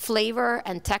great flavor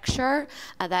and texture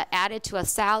that added to a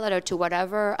salad or to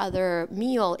whatever other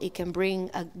meal, it can bring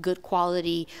a good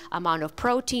quality amount of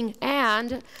protein.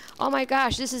 And, oh my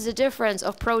gosh, this is the difference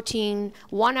of protein.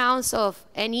 1 ounce of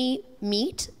any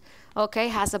meat, okay,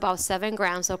 has about 7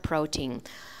 grams of protein.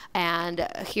 And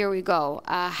here we go,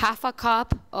 half a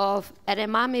cup of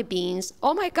edamame beans.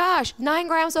 Oh my gosh, 9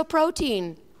 grams of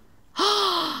protein.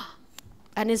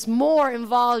 And it's more in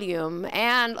volume.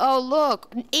 And oh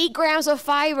look, 8 grams of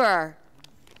fiber.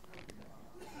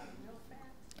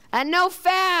 And no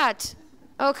fat,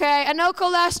 okay, and no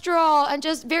cholesterol, and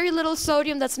just very little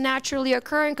sodium that's naturally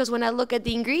occurring, because when I look at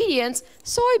the ingredients,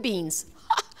 soybeans,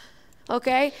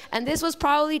 okay? And this was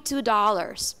probably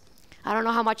 $2. I don't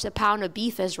know how much the pound of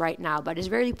beef is right now, but it's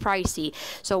very pricey.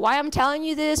 So why I'm telling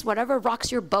you this, whatever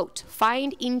rocks your boat,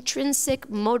 find intrinsic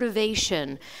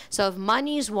motivation. So if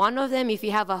money is one of them, if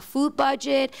you have a food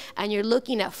budget and you're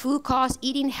looking at food costs,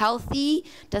 eating healthy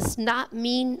does not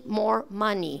mean more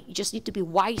money. You just need to be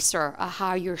wiser at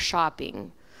how you're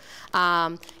shopping.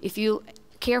 If you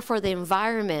care for the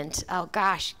environment, oh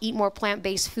gosh, eat more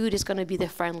plant-based food is going to be the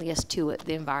friendliest to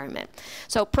the environment.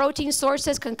 So protein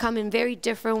sources can come in very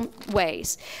different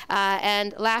ways.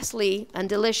 And lastly, and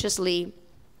deliciously,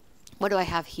 what do I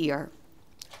have here?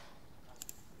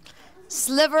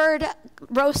 Slivered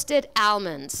roasted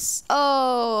almonds.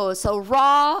 Oh, so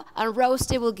raw and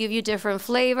roasted will give you different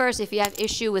flavors. If you have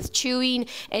issue with chewing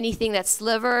anything that's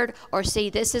slivered, or say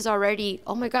this is already,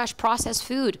 oh my gosh, processed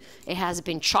food. It has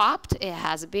been chopped, it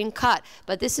has been cut.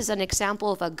 But this is an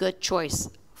example of a good choice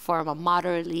for a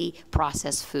moderately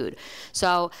processed food.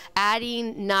 So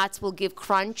adding nuts will give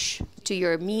crunch to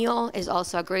your meal, is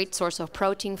also a great source of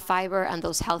protein, fiber, and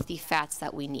those healthy fats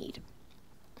that we need.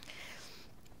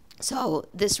 So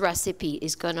this recipe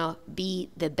is gonna be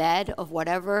the bed of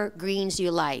whatever greens you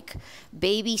like.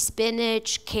 Baby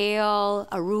spinach, kale,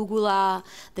 arugula.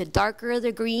 The darker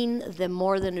the green, the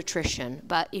more the nutrition.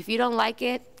 But if you don't like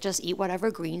it, just eat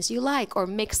whatever greens you like or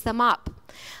mix them up.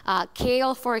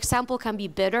 Kale, for example, can be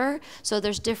bitter, so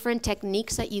there's different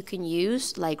techniques that you can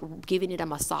use, like giving it a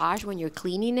massage when you're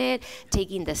cleaning it,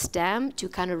 taking the stem to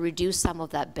kind of reduce some of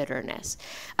that bitterness.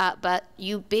 But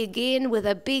you begin with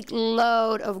a big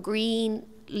load of green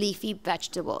leafy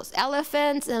vegetables.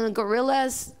 Elephants and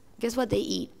gorillas, guess what they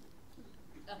eat?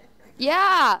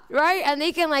 Yeah, right? And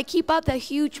they can like keep up that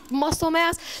huge muscle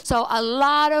mass. So a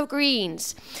lot of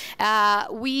greens.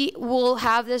 We will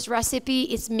have this recipe.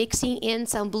 It's mixing in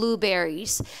some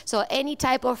blueberries. So any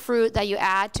type of fruit that you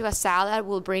add to a salad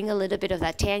will bring a little bit of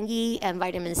that tangy and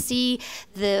vitamin C.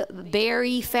 The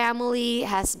berry family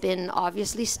has been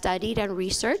obviously studied and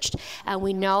researched, and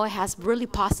we know it has really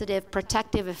positive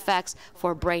protective effects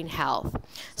for brain health.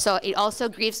 So it also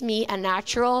gives me a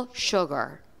natural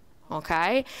sugar.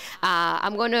 Okay,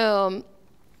 I'm going to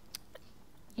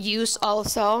use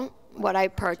also what I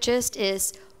purchased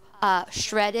is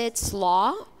shredded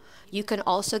slaw. You can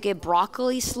also get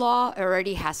broccoli slaw. It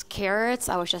already has carrots.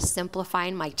 I was just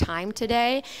simplifying my time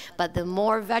today. But the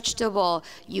more vegetable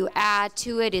you add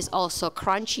to it is also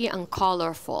crunchy and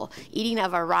colorful. Eating a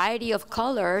variety of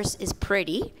colors is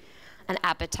pretty and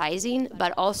appetizing,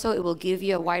 but also it will give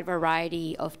you a wide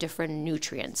variety of different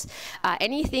nutrients.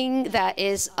 Anything that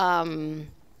is going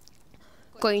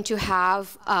to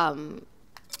have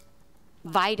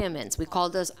vitamins, we call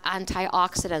those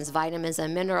antioxidants, vitamins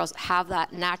and minerals, have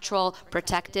that natural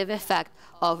protective effect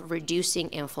of reducing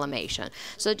inflammation.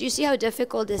 So do you see how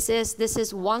difficult this is? This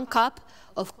is 1 cup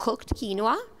of cooked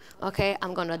quinoa. Okay,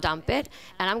 I'm gonna dump it,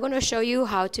 and I'm gonna show you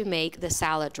how to make the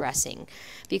salad dressing,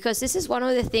 because this is one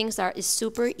of the things that is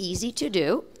super easy to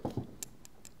do.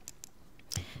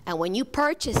 And when you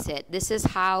purchase it, this is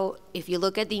how, if you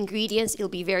look at the ingredients, it'll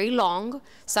be very long.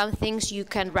 Some things you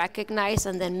can recognize,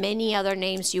 and then many other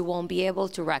names you won't be able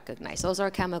to recognize. Those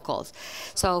are chemicals.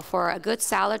 So for a good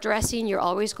salad dressing, you're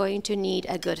always going to need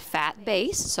a good fat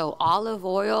base. So olive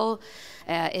oil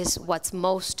is what's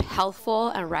most helpful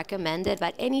and recommended,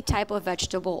 but any type of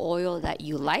vegetable oil that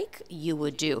you like, you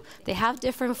would do. They have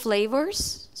different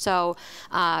flavors. So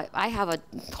I have a,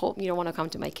 hope you don't want to come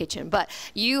to my kitchen, but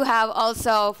you have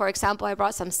also, for example, I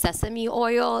brought some sesame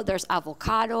oil, there's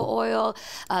avocado oil,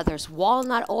 there's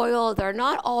walnut oil. They're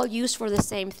not all used for the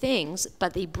same things,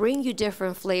 but they bring you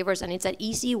different flavors, and it's an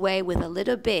easy way with a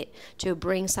little bit to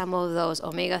bring some of those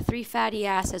omega-3 fatty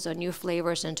acids or new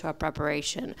flavors into a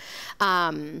preparation.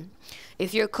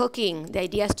 If you're cooking, the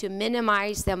idea is to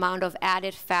minimize the amount of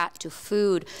added fat to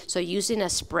food. So using a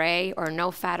spray or no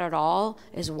fat at all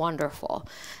is wonderful.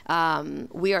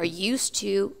 We are used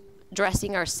to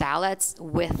dressing our salads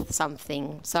with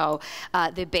something. So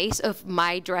the base of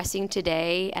my dressing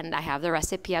today, and I have the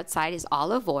recipe outside, is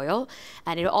olive oil,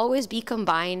 and it'll always be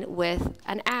combined with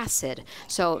an acid.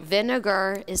 So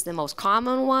vinegar is the most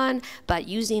common one, but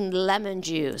using lemon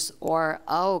juice, or,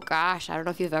 oh gosh, I don't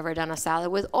know if you've ever done a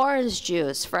salad with orange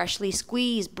juice, freshly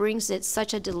squeezed, brings it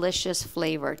such a delicious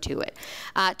flavor to it.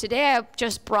 Today I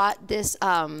just brought this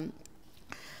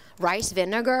rice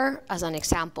vinegar as an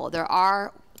example. There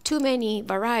are too many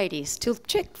varieties to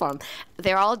check from.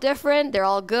 They're all different, they're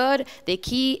all good. The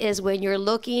key is when you're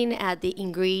looking at the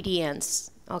ingredients,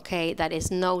 okay, that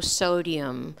is no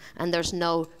sodium and there's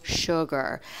no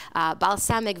sugar.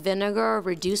 Balsamic vinegar,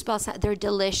 reduced balsamic, they're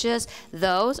delicious.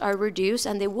 Those are reduced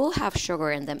and they will have sugar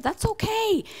in them. That's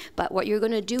okay. But what you're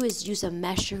gonna do is use a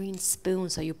measuring spoon,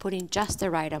 so you're putting just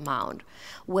the right amount.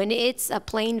 When it's a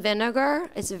plain vinegar,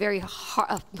 it's very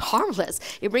harmless.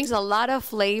 It brings a lot of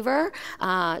flavor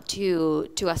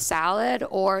to a salad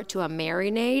or to a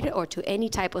marinade or to any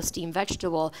type of steamed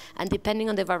vegetable, and depending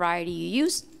on the variety you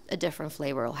use, a different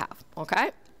flavor will have,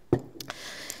 okay?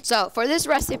 So for this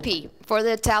recipe, for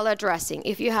the salad dressing,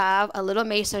 if you have a little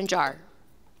mason jar,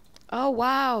 oh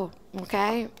wow,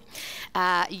 okay.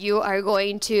 You are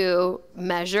going to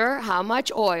measure how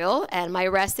much oil, and my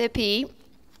recipe,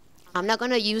 I'm not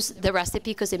gonna use the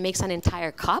recipe because it makes an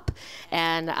entire cup,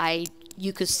 and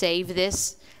you could save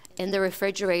this in the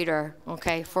refrigerator,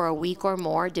 okay, for a week or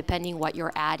more, depending what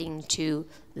you're adding to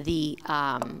the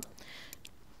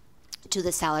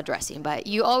salad dressing. But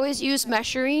you always use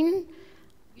measuring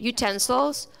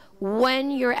utensils when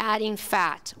you're adding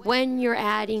fat, when you're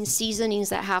adding seasonings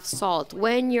that have salt,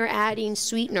 when you're adding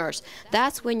sweeteners.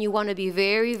 That's when you want to be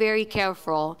very, very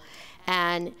careful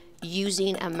and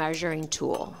using a measuring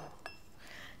tool.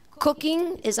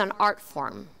 Cooking is an art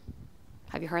form.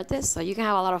 Have you heard this? So you can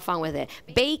have a lot of fun with it.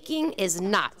 Baking is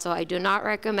not, so I do not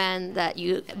recommend that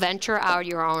you venture out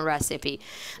your own recipe.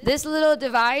 This little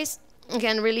device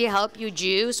can really help you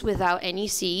juice without any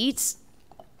seeds.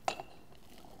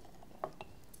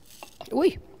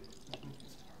 Uy.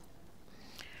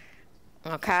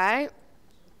 Okay.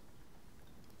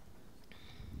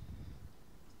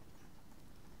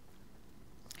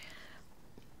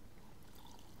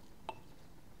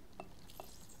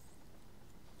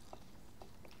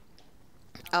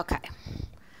 Okay.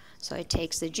 So it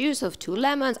takes the juice of 2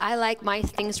 lemons. I like my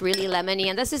things really lemony,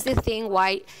 and this is the thing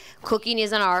why cooking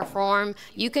is an art form.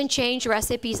 You can change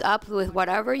recipes up with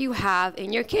whatever you have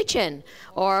in your kitchen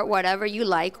or whatever you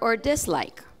like or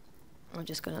dislike. I'm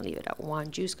just gonna leave it at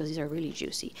 1 juice because these are really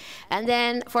juicy. And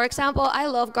then, for example, I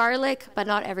love garlic, but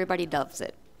not everybody loves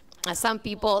it. Some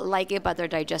people like it, but their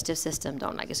digestive system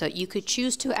don't like it. So you could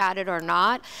choose to add it or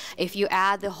not. If you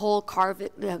add the whole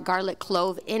garlic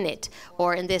clove in it,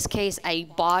 or in this case, I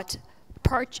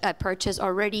purchased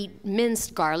already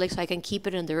minced garlic so I can keep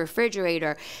it in the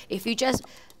refrigerator. If you just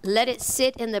let it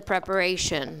sit in the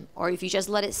preparation, or if you just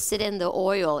let it sit in the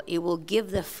oil, it will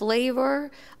give the flavor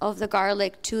of the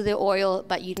garlic to the oil,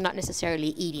 but you're not necessarily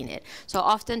eating it. So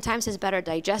oftentimes it's better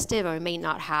digestive, or it may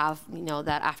not have, you know,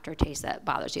 that aftertaste that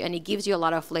bothers you, and it gives you a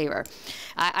lot of flavor.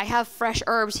 I have fresh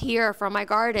herbs here from my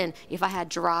garden. If I had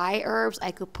dry herbs, I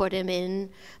could put them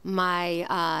in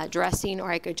my dressing,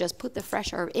 or I could just put the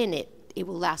fresh herb in it. It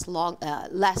will last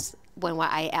less when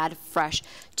I add fresh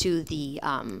to the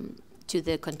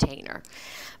container.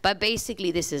 But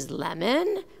basically this is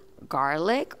lemon,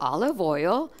 garlic, olive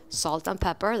oil, salt and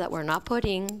pepper that we're not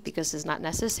putting because it's not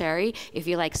necessary. If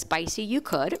you like spicy, you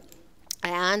could.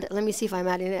 And let me see if I'm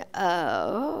adding it.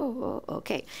 Oh,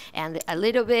 okay. And a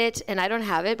little bit, and I don't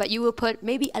have it, but you will put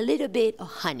maybe a little bit of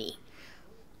honey.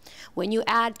 When you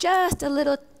add just a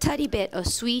little tiny bit of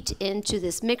sweet into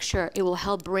this mixture, it will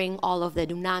help bring all of the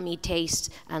umami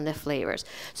taste and the flavors.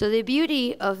 So the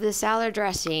beauty of the salad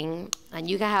dressing, and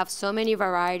you can have so many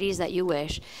varieties that you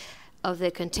wish, of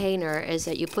the container is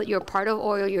that you put your part of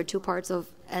oil, your 2 parts of,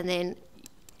 and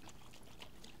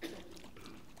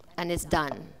it's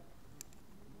done.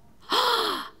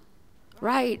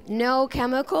 Right, no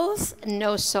chemicals,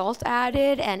 no salt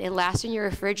added, and it lasts in your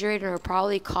refrigerator and will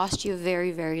probably cost you very,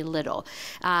 very little.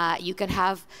 You can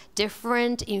have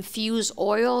different infused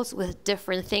oils with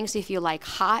different things. If you like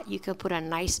hot, you can put a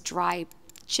nice dry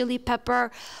chili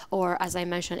pepper, or as I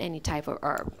mentioned, any type of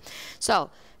herb. So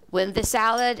when the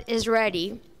salad is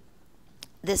ready,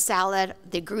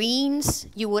 the greens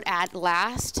you would add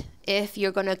last. If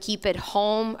you're going to keep it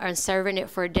home and serving it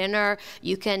for dinner,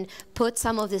 you can put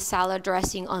some of the salad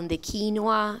dressing on the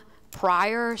quinoa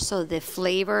prior so the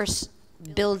flavors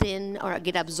build in or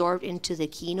get absorbed into the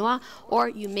quinoa, or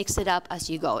you mix it up as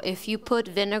you go. If you put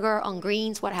vinegar on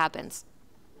greens, what happens?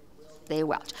 They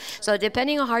wilt. So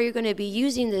depending on how you're going to be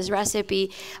using this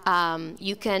recipe,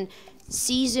 you can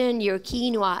season your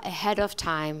quinoa ahead of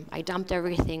time. I dumped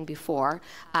everything before,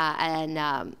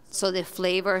 so the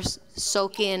flavors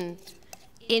soak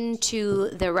into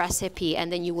the recipe, and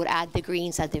then you would add the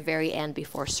greens at the very end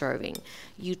before serving.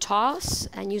 You toss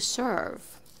and you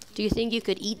serve. Do you think you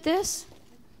could eat this?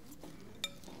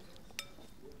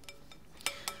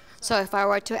 So if I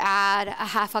were to add a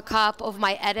half a cup of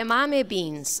my edamame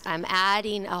beans, I'm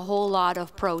adding a whole lot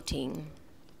of protein,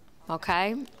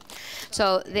 okay?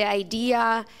 So the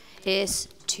idea is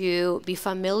to be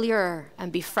familiar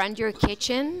and befriend your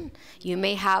kitchen. You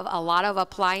may have a lot of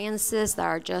appliances that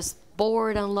are just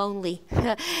bored and lonely.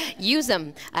 Use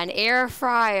them. An air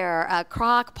fryer, a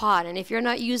crock pot, and if you're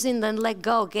not using them, let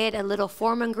go. Get a little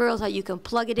Foreman grill so you can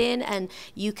plug it in and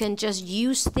you can just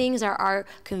use things that are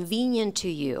convenient to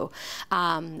you.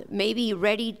 Maybe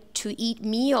ready to eat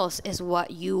meals is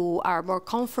what you are more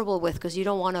comfortable with because you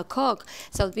don't want to cook.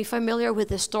 So be familiar with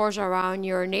the stores around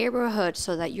your neighborhood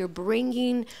so that you're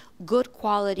bringing good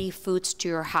quality foods to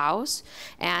your house.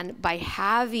 And by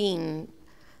having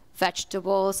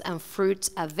vegetables and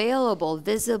fruits available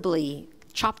visibly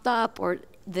chopped up or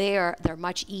they're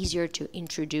much easier to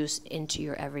introduce into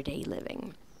your everyday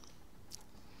living.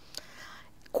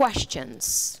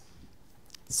 Questions?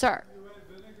 Sir? Do you add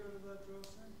vinegar to that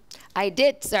dressing? I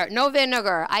did, sir. No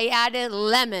vinegar. I added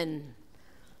lemon.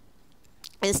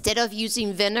 Instead of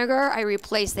using vinegar, I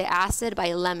replaced the acid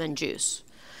by lemon juice.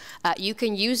 You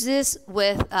can use this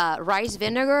with rice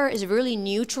vinegar. It's really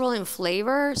neutral in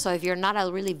flavor. So if you're not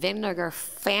a really vinegar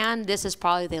fan, this is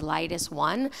probably the lightest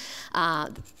one,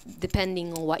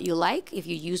 depending on what you like. If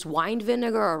you use wine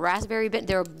vinegar or raspberry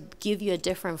vinegar, they'll give you a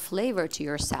different flavor to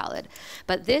your salad.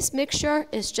 But this mixture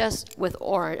is just with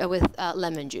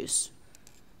lemon juice.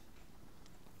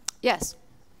 Yes?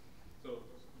 So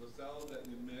the salad that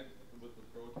you mix with the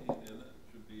protein in it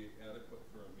should be adequate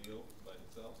for a meal by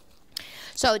itself?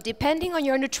 So depending on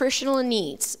your nutritional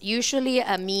needs, usually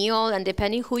a meal, and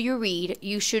depending who you read,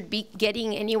 you should be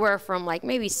getting anywhere from like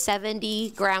maybe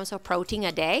 70 grams of protein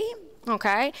a day,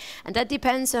 okay? And that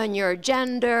depends on your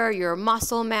gender, your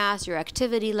muscle mass, your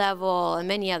activity level, and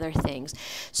many other things.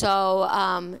 So,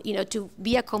 you know, to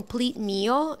be a complete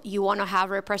meal, you want to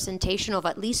have representation of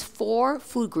at least 4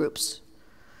 food groups.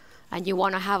 And you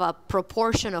want to have a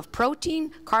proportion of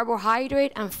protein,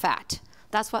 carbohydrate, and fat.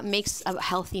 That's what makes a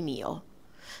healthy meal.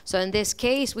 So in this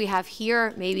case, we have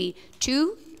here maybe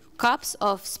 2 cups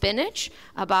of spinach,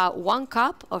 about 1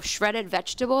 cup of shredded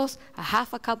vegetables, a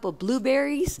half a cup of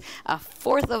blueberries, a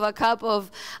 1/4 of a cup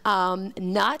of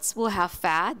nuts will have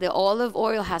fat. The olive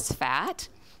oil has fat.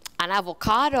 An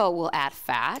avocado will add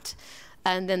fat.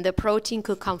 And then the protein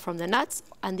could come from the nuts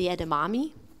and the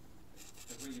edamame.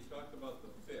 And when you talked about the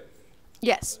fish,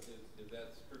 Yes. is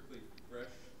that strictly fresh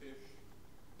fish?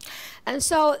 And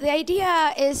so the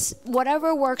idea is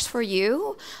whatever works for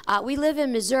you. We live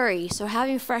in Missouri, so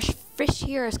having fresh fish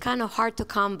here is kind of hard to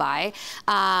come by.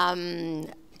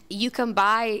 You can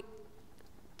buy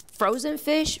frozen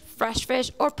fish, fresh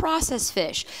fish, or processed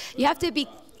fish. You have to be,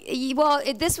 well,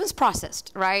 this one's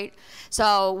processed, right?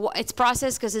 So it's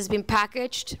processed because it's been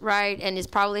packaged, right? And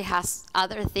it probably has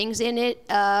other things in it.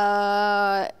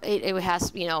 It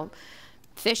has, you know,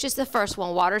 fish is the first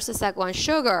one, water is the second one,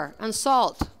 sugar and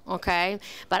salt, okay?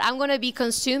 But I'm gonna be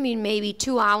consuming maybe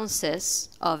 2 ounces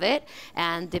of it,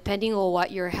 and depending on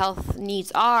what your health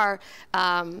needs are,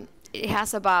 it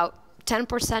has about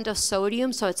 10% of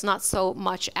sodium, so it's not so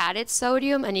much added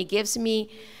sodium, and it gives me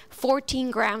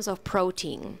 14 grams of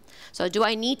protein. So do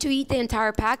I need to eat the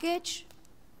entire package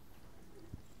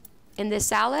in this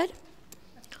salad?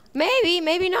 Maybe,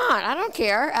 maybe not. I don't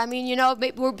care. I mean, you know,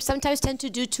 we sometimes tend to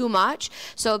do too much.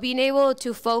 So being able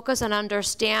to focus and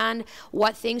understand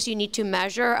what things you need to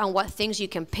measure and what things you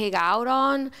can pig out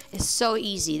on is so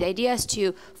easy. The idea is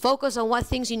to focus on what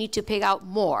things you need to pig out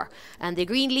more. And the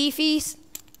green leafies,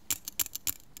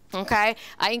 okay,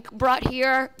 I brought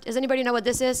here, does anybody know what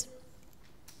this is?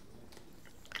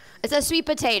 It's a sweet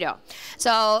potato.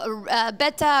 So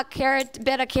beta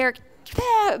carotene,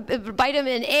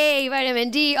 vitamin A, vitamin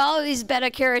D, all of these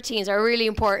beta carotenes are really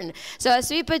important. So a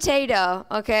sweet potato,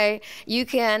 okay, you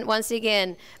can once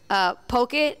again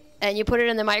poke it and you put it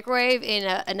in the microwave in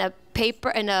a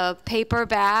paper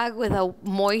bag with a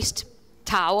moist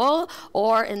towel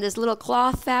or in this little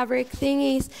cloth fabric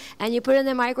thingies, and you put it in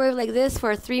the microwave like this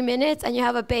for 3 minutes and you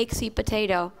have a baked sweet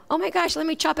potato. Oh my gosh, let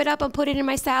me chop it up and put it in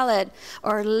my salad,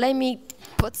 or let me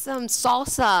put some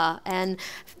salsa and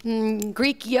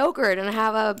Greek yogurt and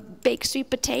have a baked sweet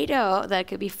potato. That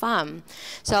could be fun.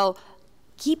 So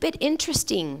keep it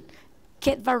interesting.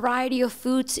 Get variety of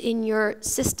foods in your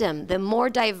system. The more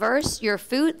diverse your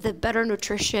food, the better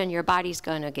nutrition your body's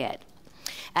going to get.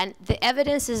 And the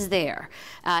evidence is there.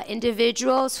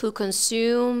 Individuals who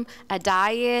consume a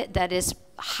diet that is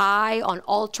high on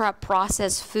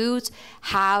ultra-processed foods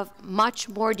have much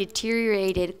more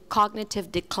deteriorated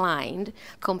cognitive decline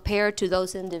compared to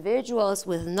those individuals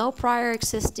with no prior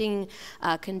existing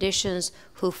conditions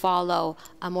who follow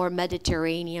a more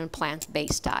Mediterranean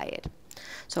plant-based diet.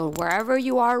 So wherever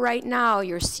you are right now,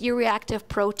 your C-reactive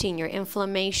protein, your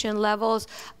inflammation levels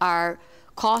are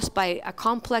caused by a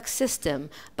complex system,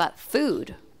 but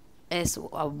food is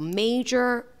a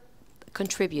major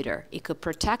contributor. It could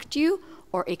protect you,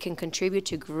 or it can contribute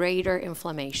to greater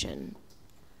inflammation.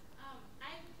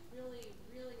 I really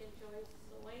enjoy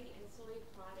soy and soy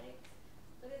products,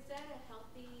 but is that a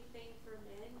healthy thing for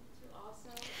men to also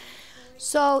eat soy?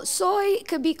 So soy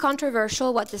could be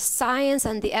controversial. What the science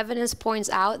and the evidence points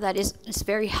out that is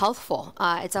very healthful.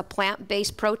 It's a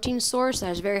plant-based protein source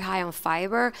that is very high on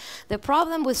fiber. The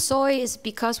problem with soy is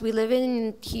because we live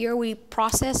in here, we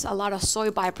process a lot of soy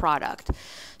byproduct.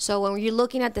 So when you're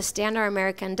looking at the standard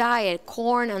American diet,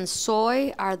 corn and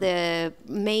soy are the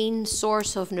main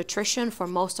source of nutrition for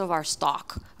most of our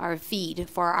stock, our feed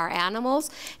for our animals,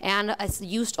 and it's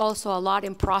used also a lot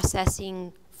in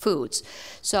processing foods.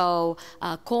 So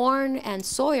corn and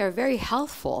soy are very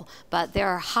healthful, but they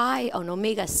are high on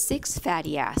omega-6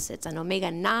 fatty acids and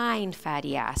omega-9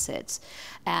 fatty acids.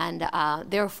 And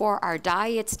therefore, our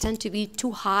diets tend to be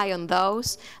too high on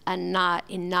those and not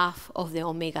enough of the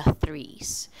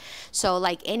omega-3s. So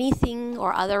like anything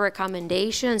or other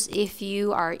recommendations, if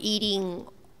you are eating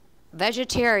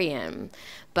vegetarian,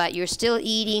 but you're still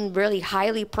eating really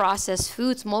highly processed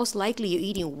foods, most likely you're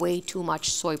eating way too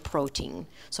much soy protein.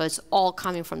 So it's all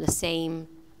coming from the same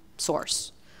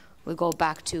source. We go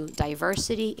back to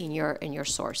diversity in your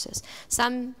sources.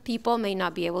 Some people may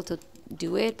not be able to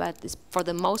do it, but for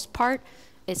the most part,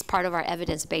 it's part of our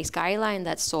evidence-based guideline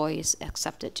that soy is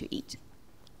accepted to eat.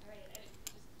 All right,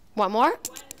 One more? One more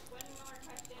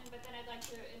question, but then I'd like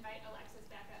to invite Alexis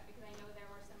back up because I know there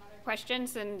were some other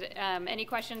questions, and any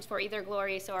questions for either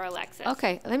Gloris or Alexis?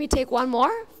 Okay, let me take one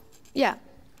more. Yeah.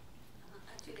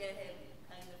 Actually, I have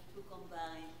kind of two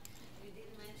combined. You did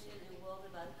mention a word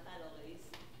about calories.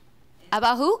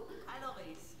 About who?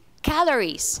 Calories.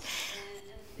 Calories.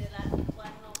 And the last one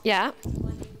more. Yeah.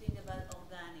 What do you think about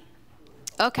organic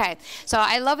food? Okay, so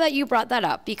I love that you brought that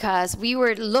up because we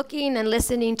were looking and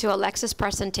listening to Alexis'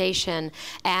 presentation,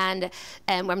 and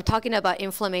I'm talking about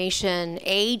inflammation.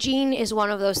 Aging is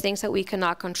one of those things that we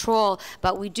cannot control,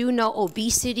 but we do know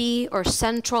obesity or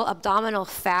central abdominal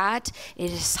fat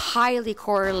is highly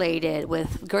correlated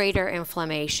with greater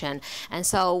inflammation. And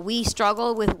so we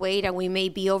struggle with weight, and we may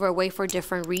be overweight for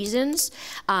different reasons,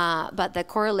 but the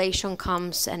correlation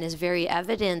comes and is very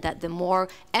evident that the more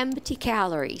empty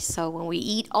calories, so when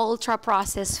we eat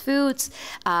ultra-processed foods,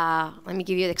 let me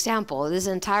give you an example. This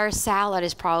entire salad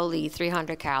is probably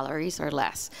 300 calories or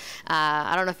less.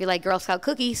 I don't know if you like Girl Scout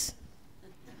cookies.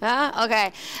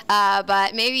 Okay,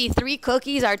 but maybe 3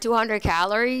 cookies are 200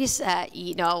 calories,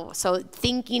 you know, so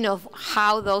thinking of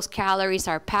how those calories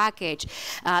are packaged.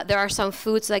 There are some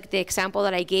foods like the example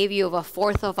that I gave you of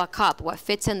 1/4 of a cup, what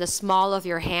fits in the small of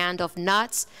your hand of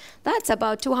nuts, that's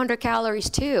about 200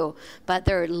 calories too, but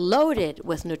they're loaded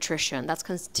with nutrition. That's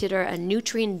considered a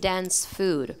nutrient-dense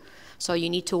food. So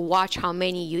you need to watch how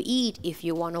many you eat if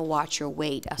you want to watch your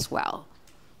weight as well.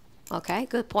 Okay,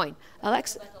 good point.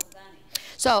 Alex?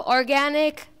 So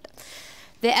organic,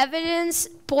 the evidence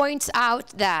points out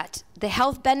that the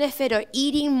health benefit of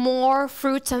eating more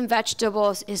fruits and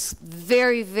vegetables is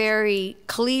very, very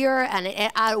clear, and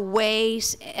it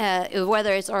outweighs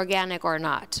whether it's organic or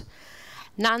not.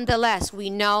 Nonetheless, we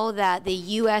know that the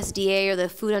USDA, or the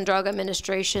Food and Drug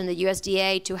Administration, the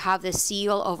USDA, to have the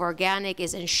seal of organic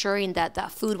is ensuring that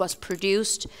that food was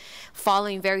produced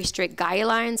following very strict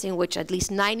guidelines in which at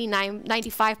least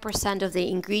 95% of the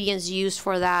ingredients used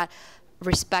for that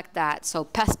respect that. So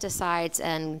pesticides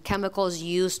and chemicals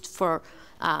used for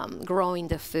growing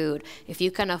the food. If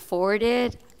you can afford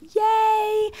it,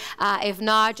 yay! If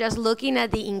not, just looking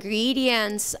at the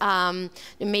ingredients and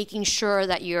making sure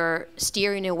that you're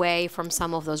steering away from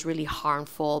some of those really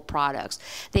harmful products.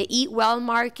 The Eat Well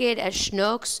market at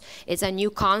Schnucks is a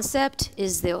new concept,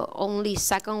 is the only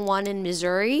second one in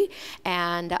Missouri,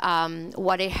 and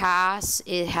what it has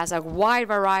a wide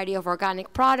variety of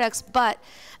organic products, but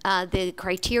the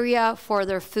criteria for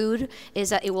their food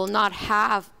is that it will not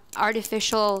have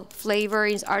artificial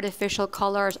flavorings, artificial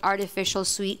colors, artificial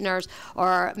sweeteners,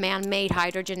 or man-made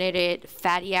hydrogenated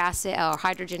fatty acid or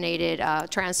hydrogenated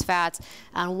trans fats,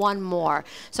 and one more.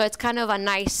 So it's kind of a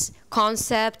nice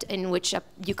concept in which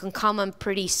you can come and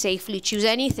pretty safely choose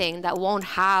anything that won't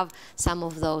have some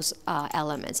of those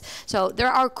elements. So there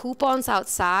are coupons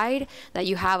outside that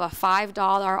you have a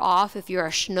 $5 off if you're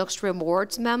a Schnucks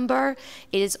Rewards member.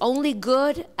 It is only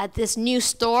good at this new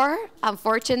store.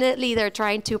 Unfortunately, they're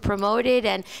trying to promote it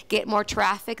and get more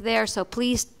traffic there, so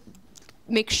please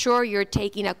make sure you're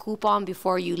taking a coupon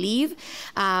before you leave.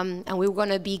 And we're going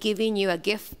to be giving you a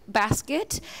gift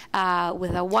basket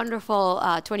with a wonderful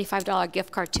 $25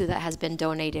 gift card too that has been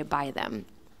donated by them.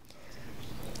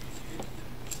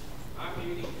 I'm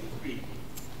eating beef.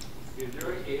 Is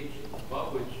there an age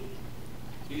above which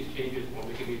these changes won't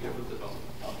make any difference at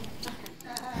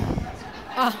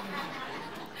all?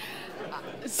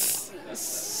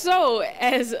 So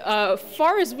as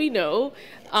far as we know,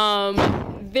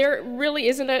 there really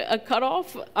isn't a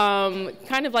cutoff.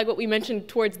 Kind of like what we mentioned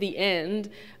towards the end,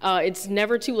 it's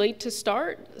never too late to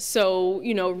start. So,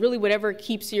 you know, really whatever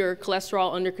keeps your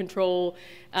cholesterol under control,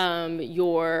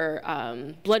 your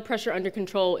blood pressure under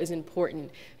control is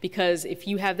important, because if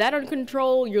you have that under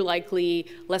control, you're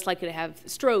less likely to have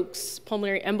strokes,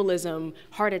 pulmonary embolism,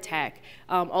 heart attack,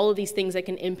 all of these things that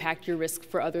can impact your risk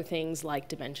for other things like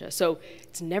dementia. So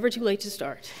it's never too late to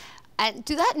start. And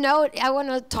to that note, I want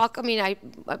to talk, I mean, I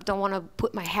don't want to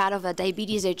put my hat of a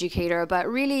diabetes educator, but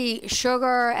really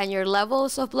sugar and your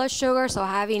levels of blood sugar, so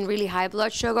having really high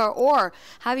blood sugar or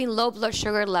having low blood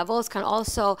sugar levels can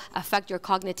also affect your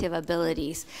cognitive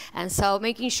abilities. And so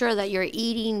making sure that you're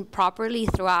eating properly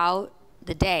throughout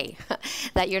the day,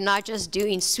 that you're not just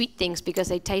doing sweet things because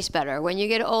they taste better. When you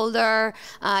get older,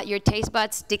 your taste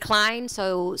buds decline,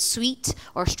 so sweet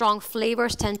or strong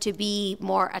flavors tend to be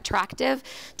more attractive.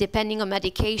 Depending on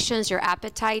medications, your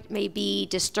appetite may be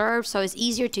disturbed, so it's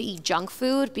easier to eat junk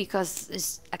food because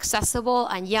it's accessible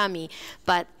and yummy.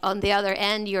 But on the other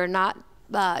end, you're not,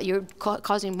 you're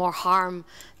causing more harm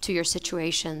to your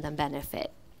situation than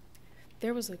benefit.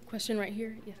 There was a question right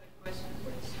here. Yeah. Question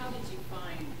was, how did you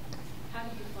find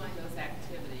those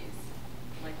activities,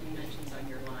 like you mentioned on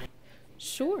your line?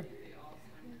 Sure.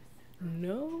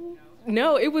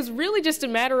 No, it was really just a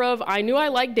matter of, I knew I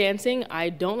liked dancing. I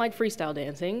don't like freestyle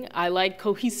dancing. I like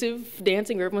cohesive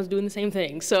dancing where everyone's doing the same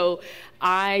thing. So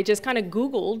I just kind of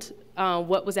Googled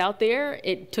what was out there.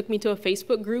 It took me to a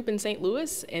Facebook group in St.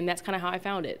 Louis, and that's kind of how I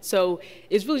found it. So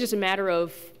it's really just a matter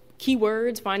of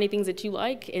keywords, finding things that you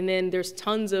like, and then there's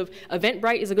tons of,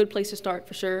 Eventbrite is a good place to start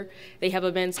for sure. They have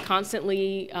events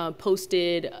constantly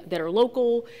posted that are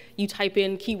local. You type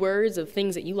in keywords of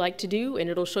things that you like to do, and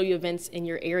it'll show you events in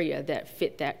your area that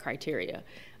fit that criteria.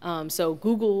 So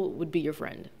Google would be your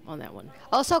friend on that one.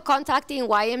 Also contacting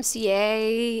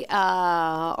YMCA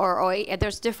or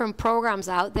there's different programs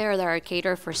out there that are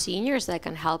catered for seniors that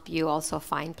can help you also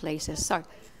find places. Sorry.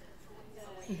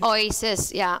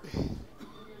 Oasis, yeah.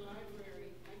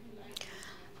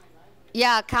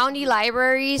 Yeah, county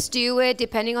libraries do it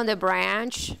depending on the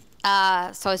branch.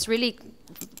 So it's really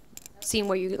seeing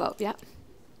where you go, yeah.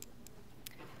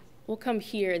 We'll come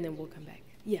here and then we'll come back.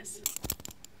 Yes.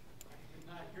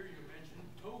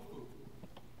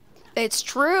 It's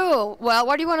true. Well,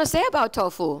 what do you want to say about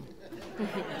tofu?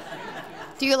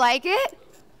 Do you like it?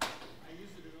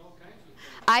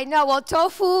 I know. Well,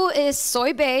 tofu is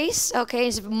soy-based. Okay,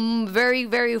 it's very,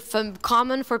 very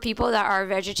common for people that are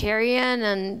vegetarian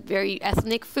and very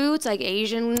ethnic foods like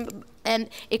Asian, and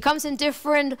it comes in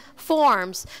different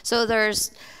forms. So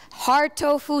there's hard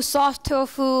tofu, soft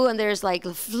tofu, and there's like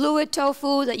fluid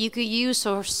tofu that you could use.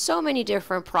 So many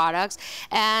different products.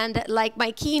 And like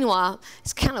my quinoa,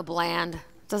 it's kind of bland.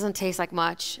 Doesn't taste like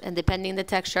much, and depending on the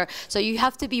texture. So you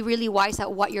have to be really wise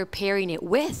at what you're pairing it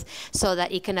with so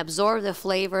that it can absorb the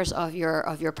flavors of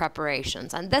your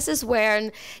preparations. And this is where,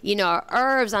 you know,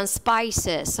 herbs and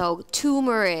spices, so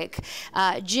turmeric,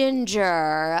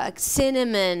 ginger,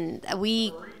 cinnamon,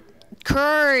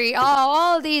 curry,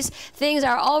 all these things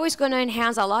are always going to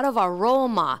enhance a lot of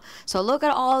aroma. So look at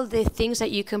all the things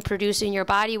that you can produce in your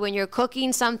body when you're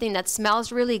cooking something that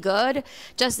smells really good.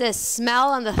 Just the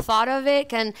smell and the thought of it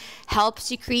can help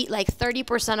secrete like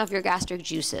 30% of your gastric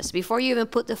juices before you even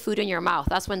put the food in your mouth.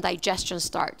 That's when digestion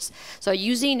starts. So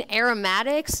using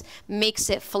aromatics makes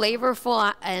it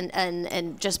flavorful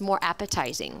and just more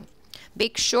appetizing. Be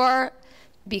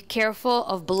careful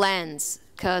of blends,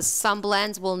 because some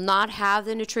blends will not have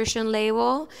the nutrition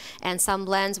label, and some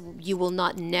blends you will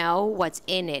not know what's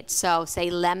in it. So say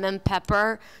lemon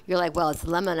pepper, you're like, well, it's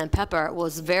lemon and pepper. It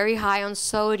was very high on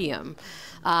sodium.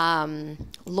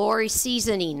 Lori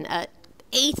seasoning,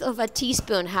 1/8 of a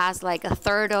teaspoon has like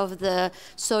 1/3 of the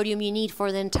sodium you need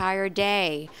for the entire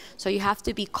day. So you have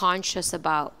to be conscious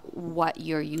about what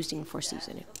you're using for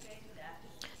seasoning.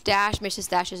 Mrs.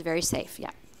 Dash is very safe, yeah.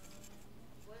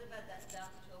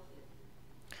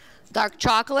 Dark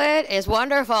chocolate is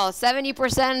wonderful,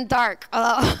 70% dark.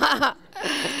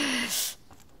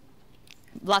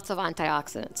 Lots of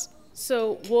antioxidants.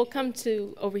 So we'll come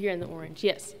to over here in the orange,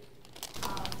 yes.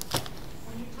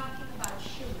 When you're talking about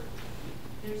sugar,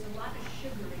 there's a lot of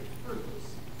sugar in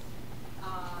fruits.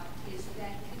 Is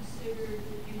that considered,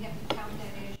 you have to count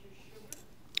that as your sugar?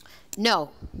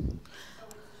 No.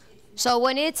 So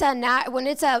when it's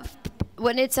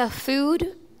a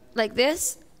food like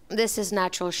this is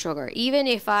natural sugar. Even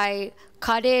if I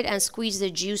cut it and squeeze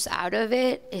the juice out of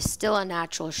it, it's still a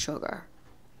natural sugar.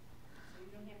 So you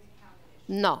don't have to count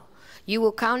it? No. You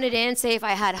will count it in, say if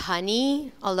I had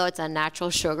honey, although it's a natural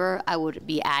sugar, I would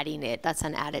be adding it. That's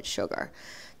an added sugar.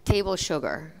 Table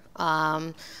sugar.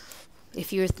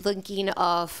 If you're thinking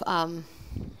of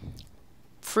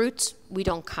fruits, we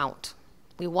don't count.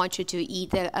 We want you to eat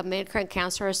the American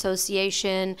Cancer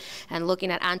Association and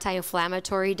looking at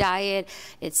anti-inflammatory diet.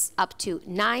 It's up to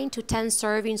 9 to 10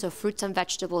 servings of fruits and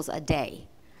vegetables a day,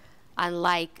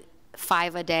 unlike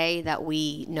 5 a day that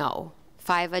we know.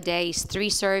 5 a day is 3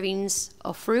 servings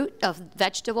of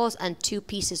vegetables and 2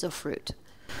 pieces of fruit.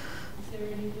 Is there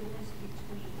any difference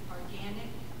between organic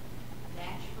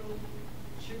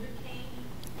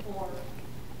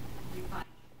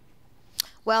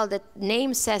Well, the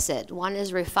name says it. One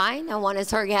is refined and one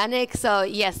is organic. So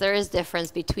yes, there is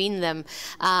difference between them.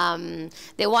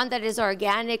 The one that is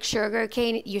organic sugar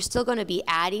cane, you're still going to be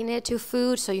adding it to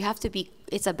food. So you have to be,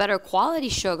 it's a better quality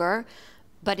sugar,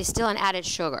 but it's still an added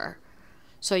sugar.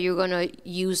 So you're going to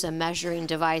use a measuring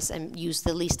device and use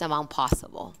the least amount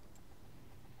possible.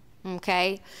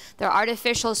 Okay? There are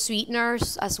artificial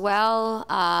sweeteners as well.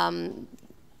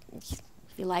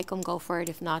 If you like them, go for it.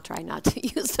 If not, try not to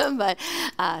use them, but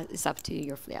it's up to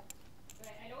your yeah.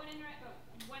 I don't want to interrupt,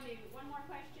 but one more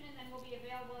question, and then we'll be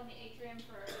available in the atrium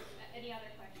for any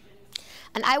other questions.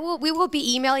 And we will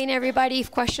be emailing everybody. If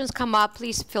questions come up,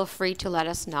 please feel free to let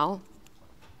us know.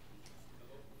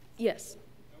 Yes.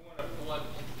 I want to plug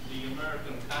the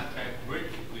American Contact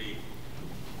Bridge League,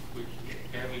 which is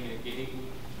having a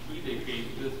game, 3-day game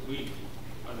this week,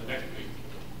 or the next week,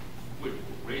 which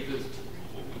raises,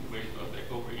 well, we raise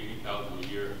like over $80,000 a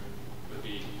year for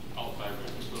the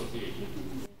Alzheimer's Association.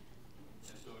 And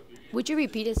so if Would you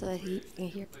repeat it so that he can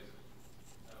hear?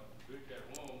 Bridge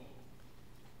at home,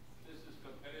 this is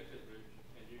competitive bridge,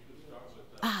 and you can start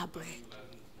with Bridge.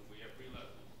 lessons, and we have free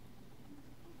lessons.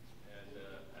 And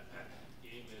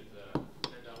game is $10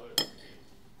 a game.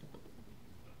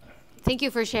 Thank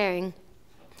you for sharing.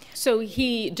 So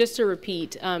just to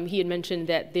repeat, he had mentioned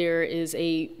that there is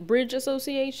a bridge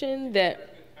association that,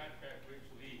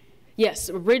 yes,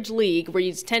 a bridge league where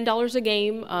it's $10 a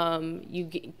game. You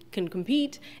can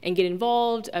compete and get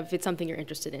involved if it's something you're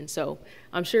interested in. So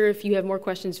I'm sure if you have more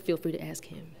questions, feel free to ask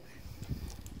him.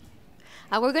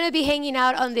 We're going to be hanging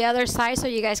out on the other side so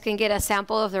you guys can get a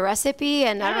sample of the recipe.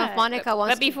 And I don't know if Monica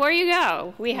wants to. But before you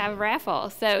go, we have raffle.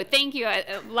 So thank you. A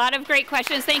lot of great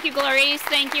questions. Thank you, Gloris.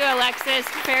 Thank you, Alexis.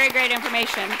 Very great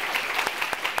information.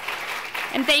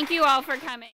 And thank you all for coming.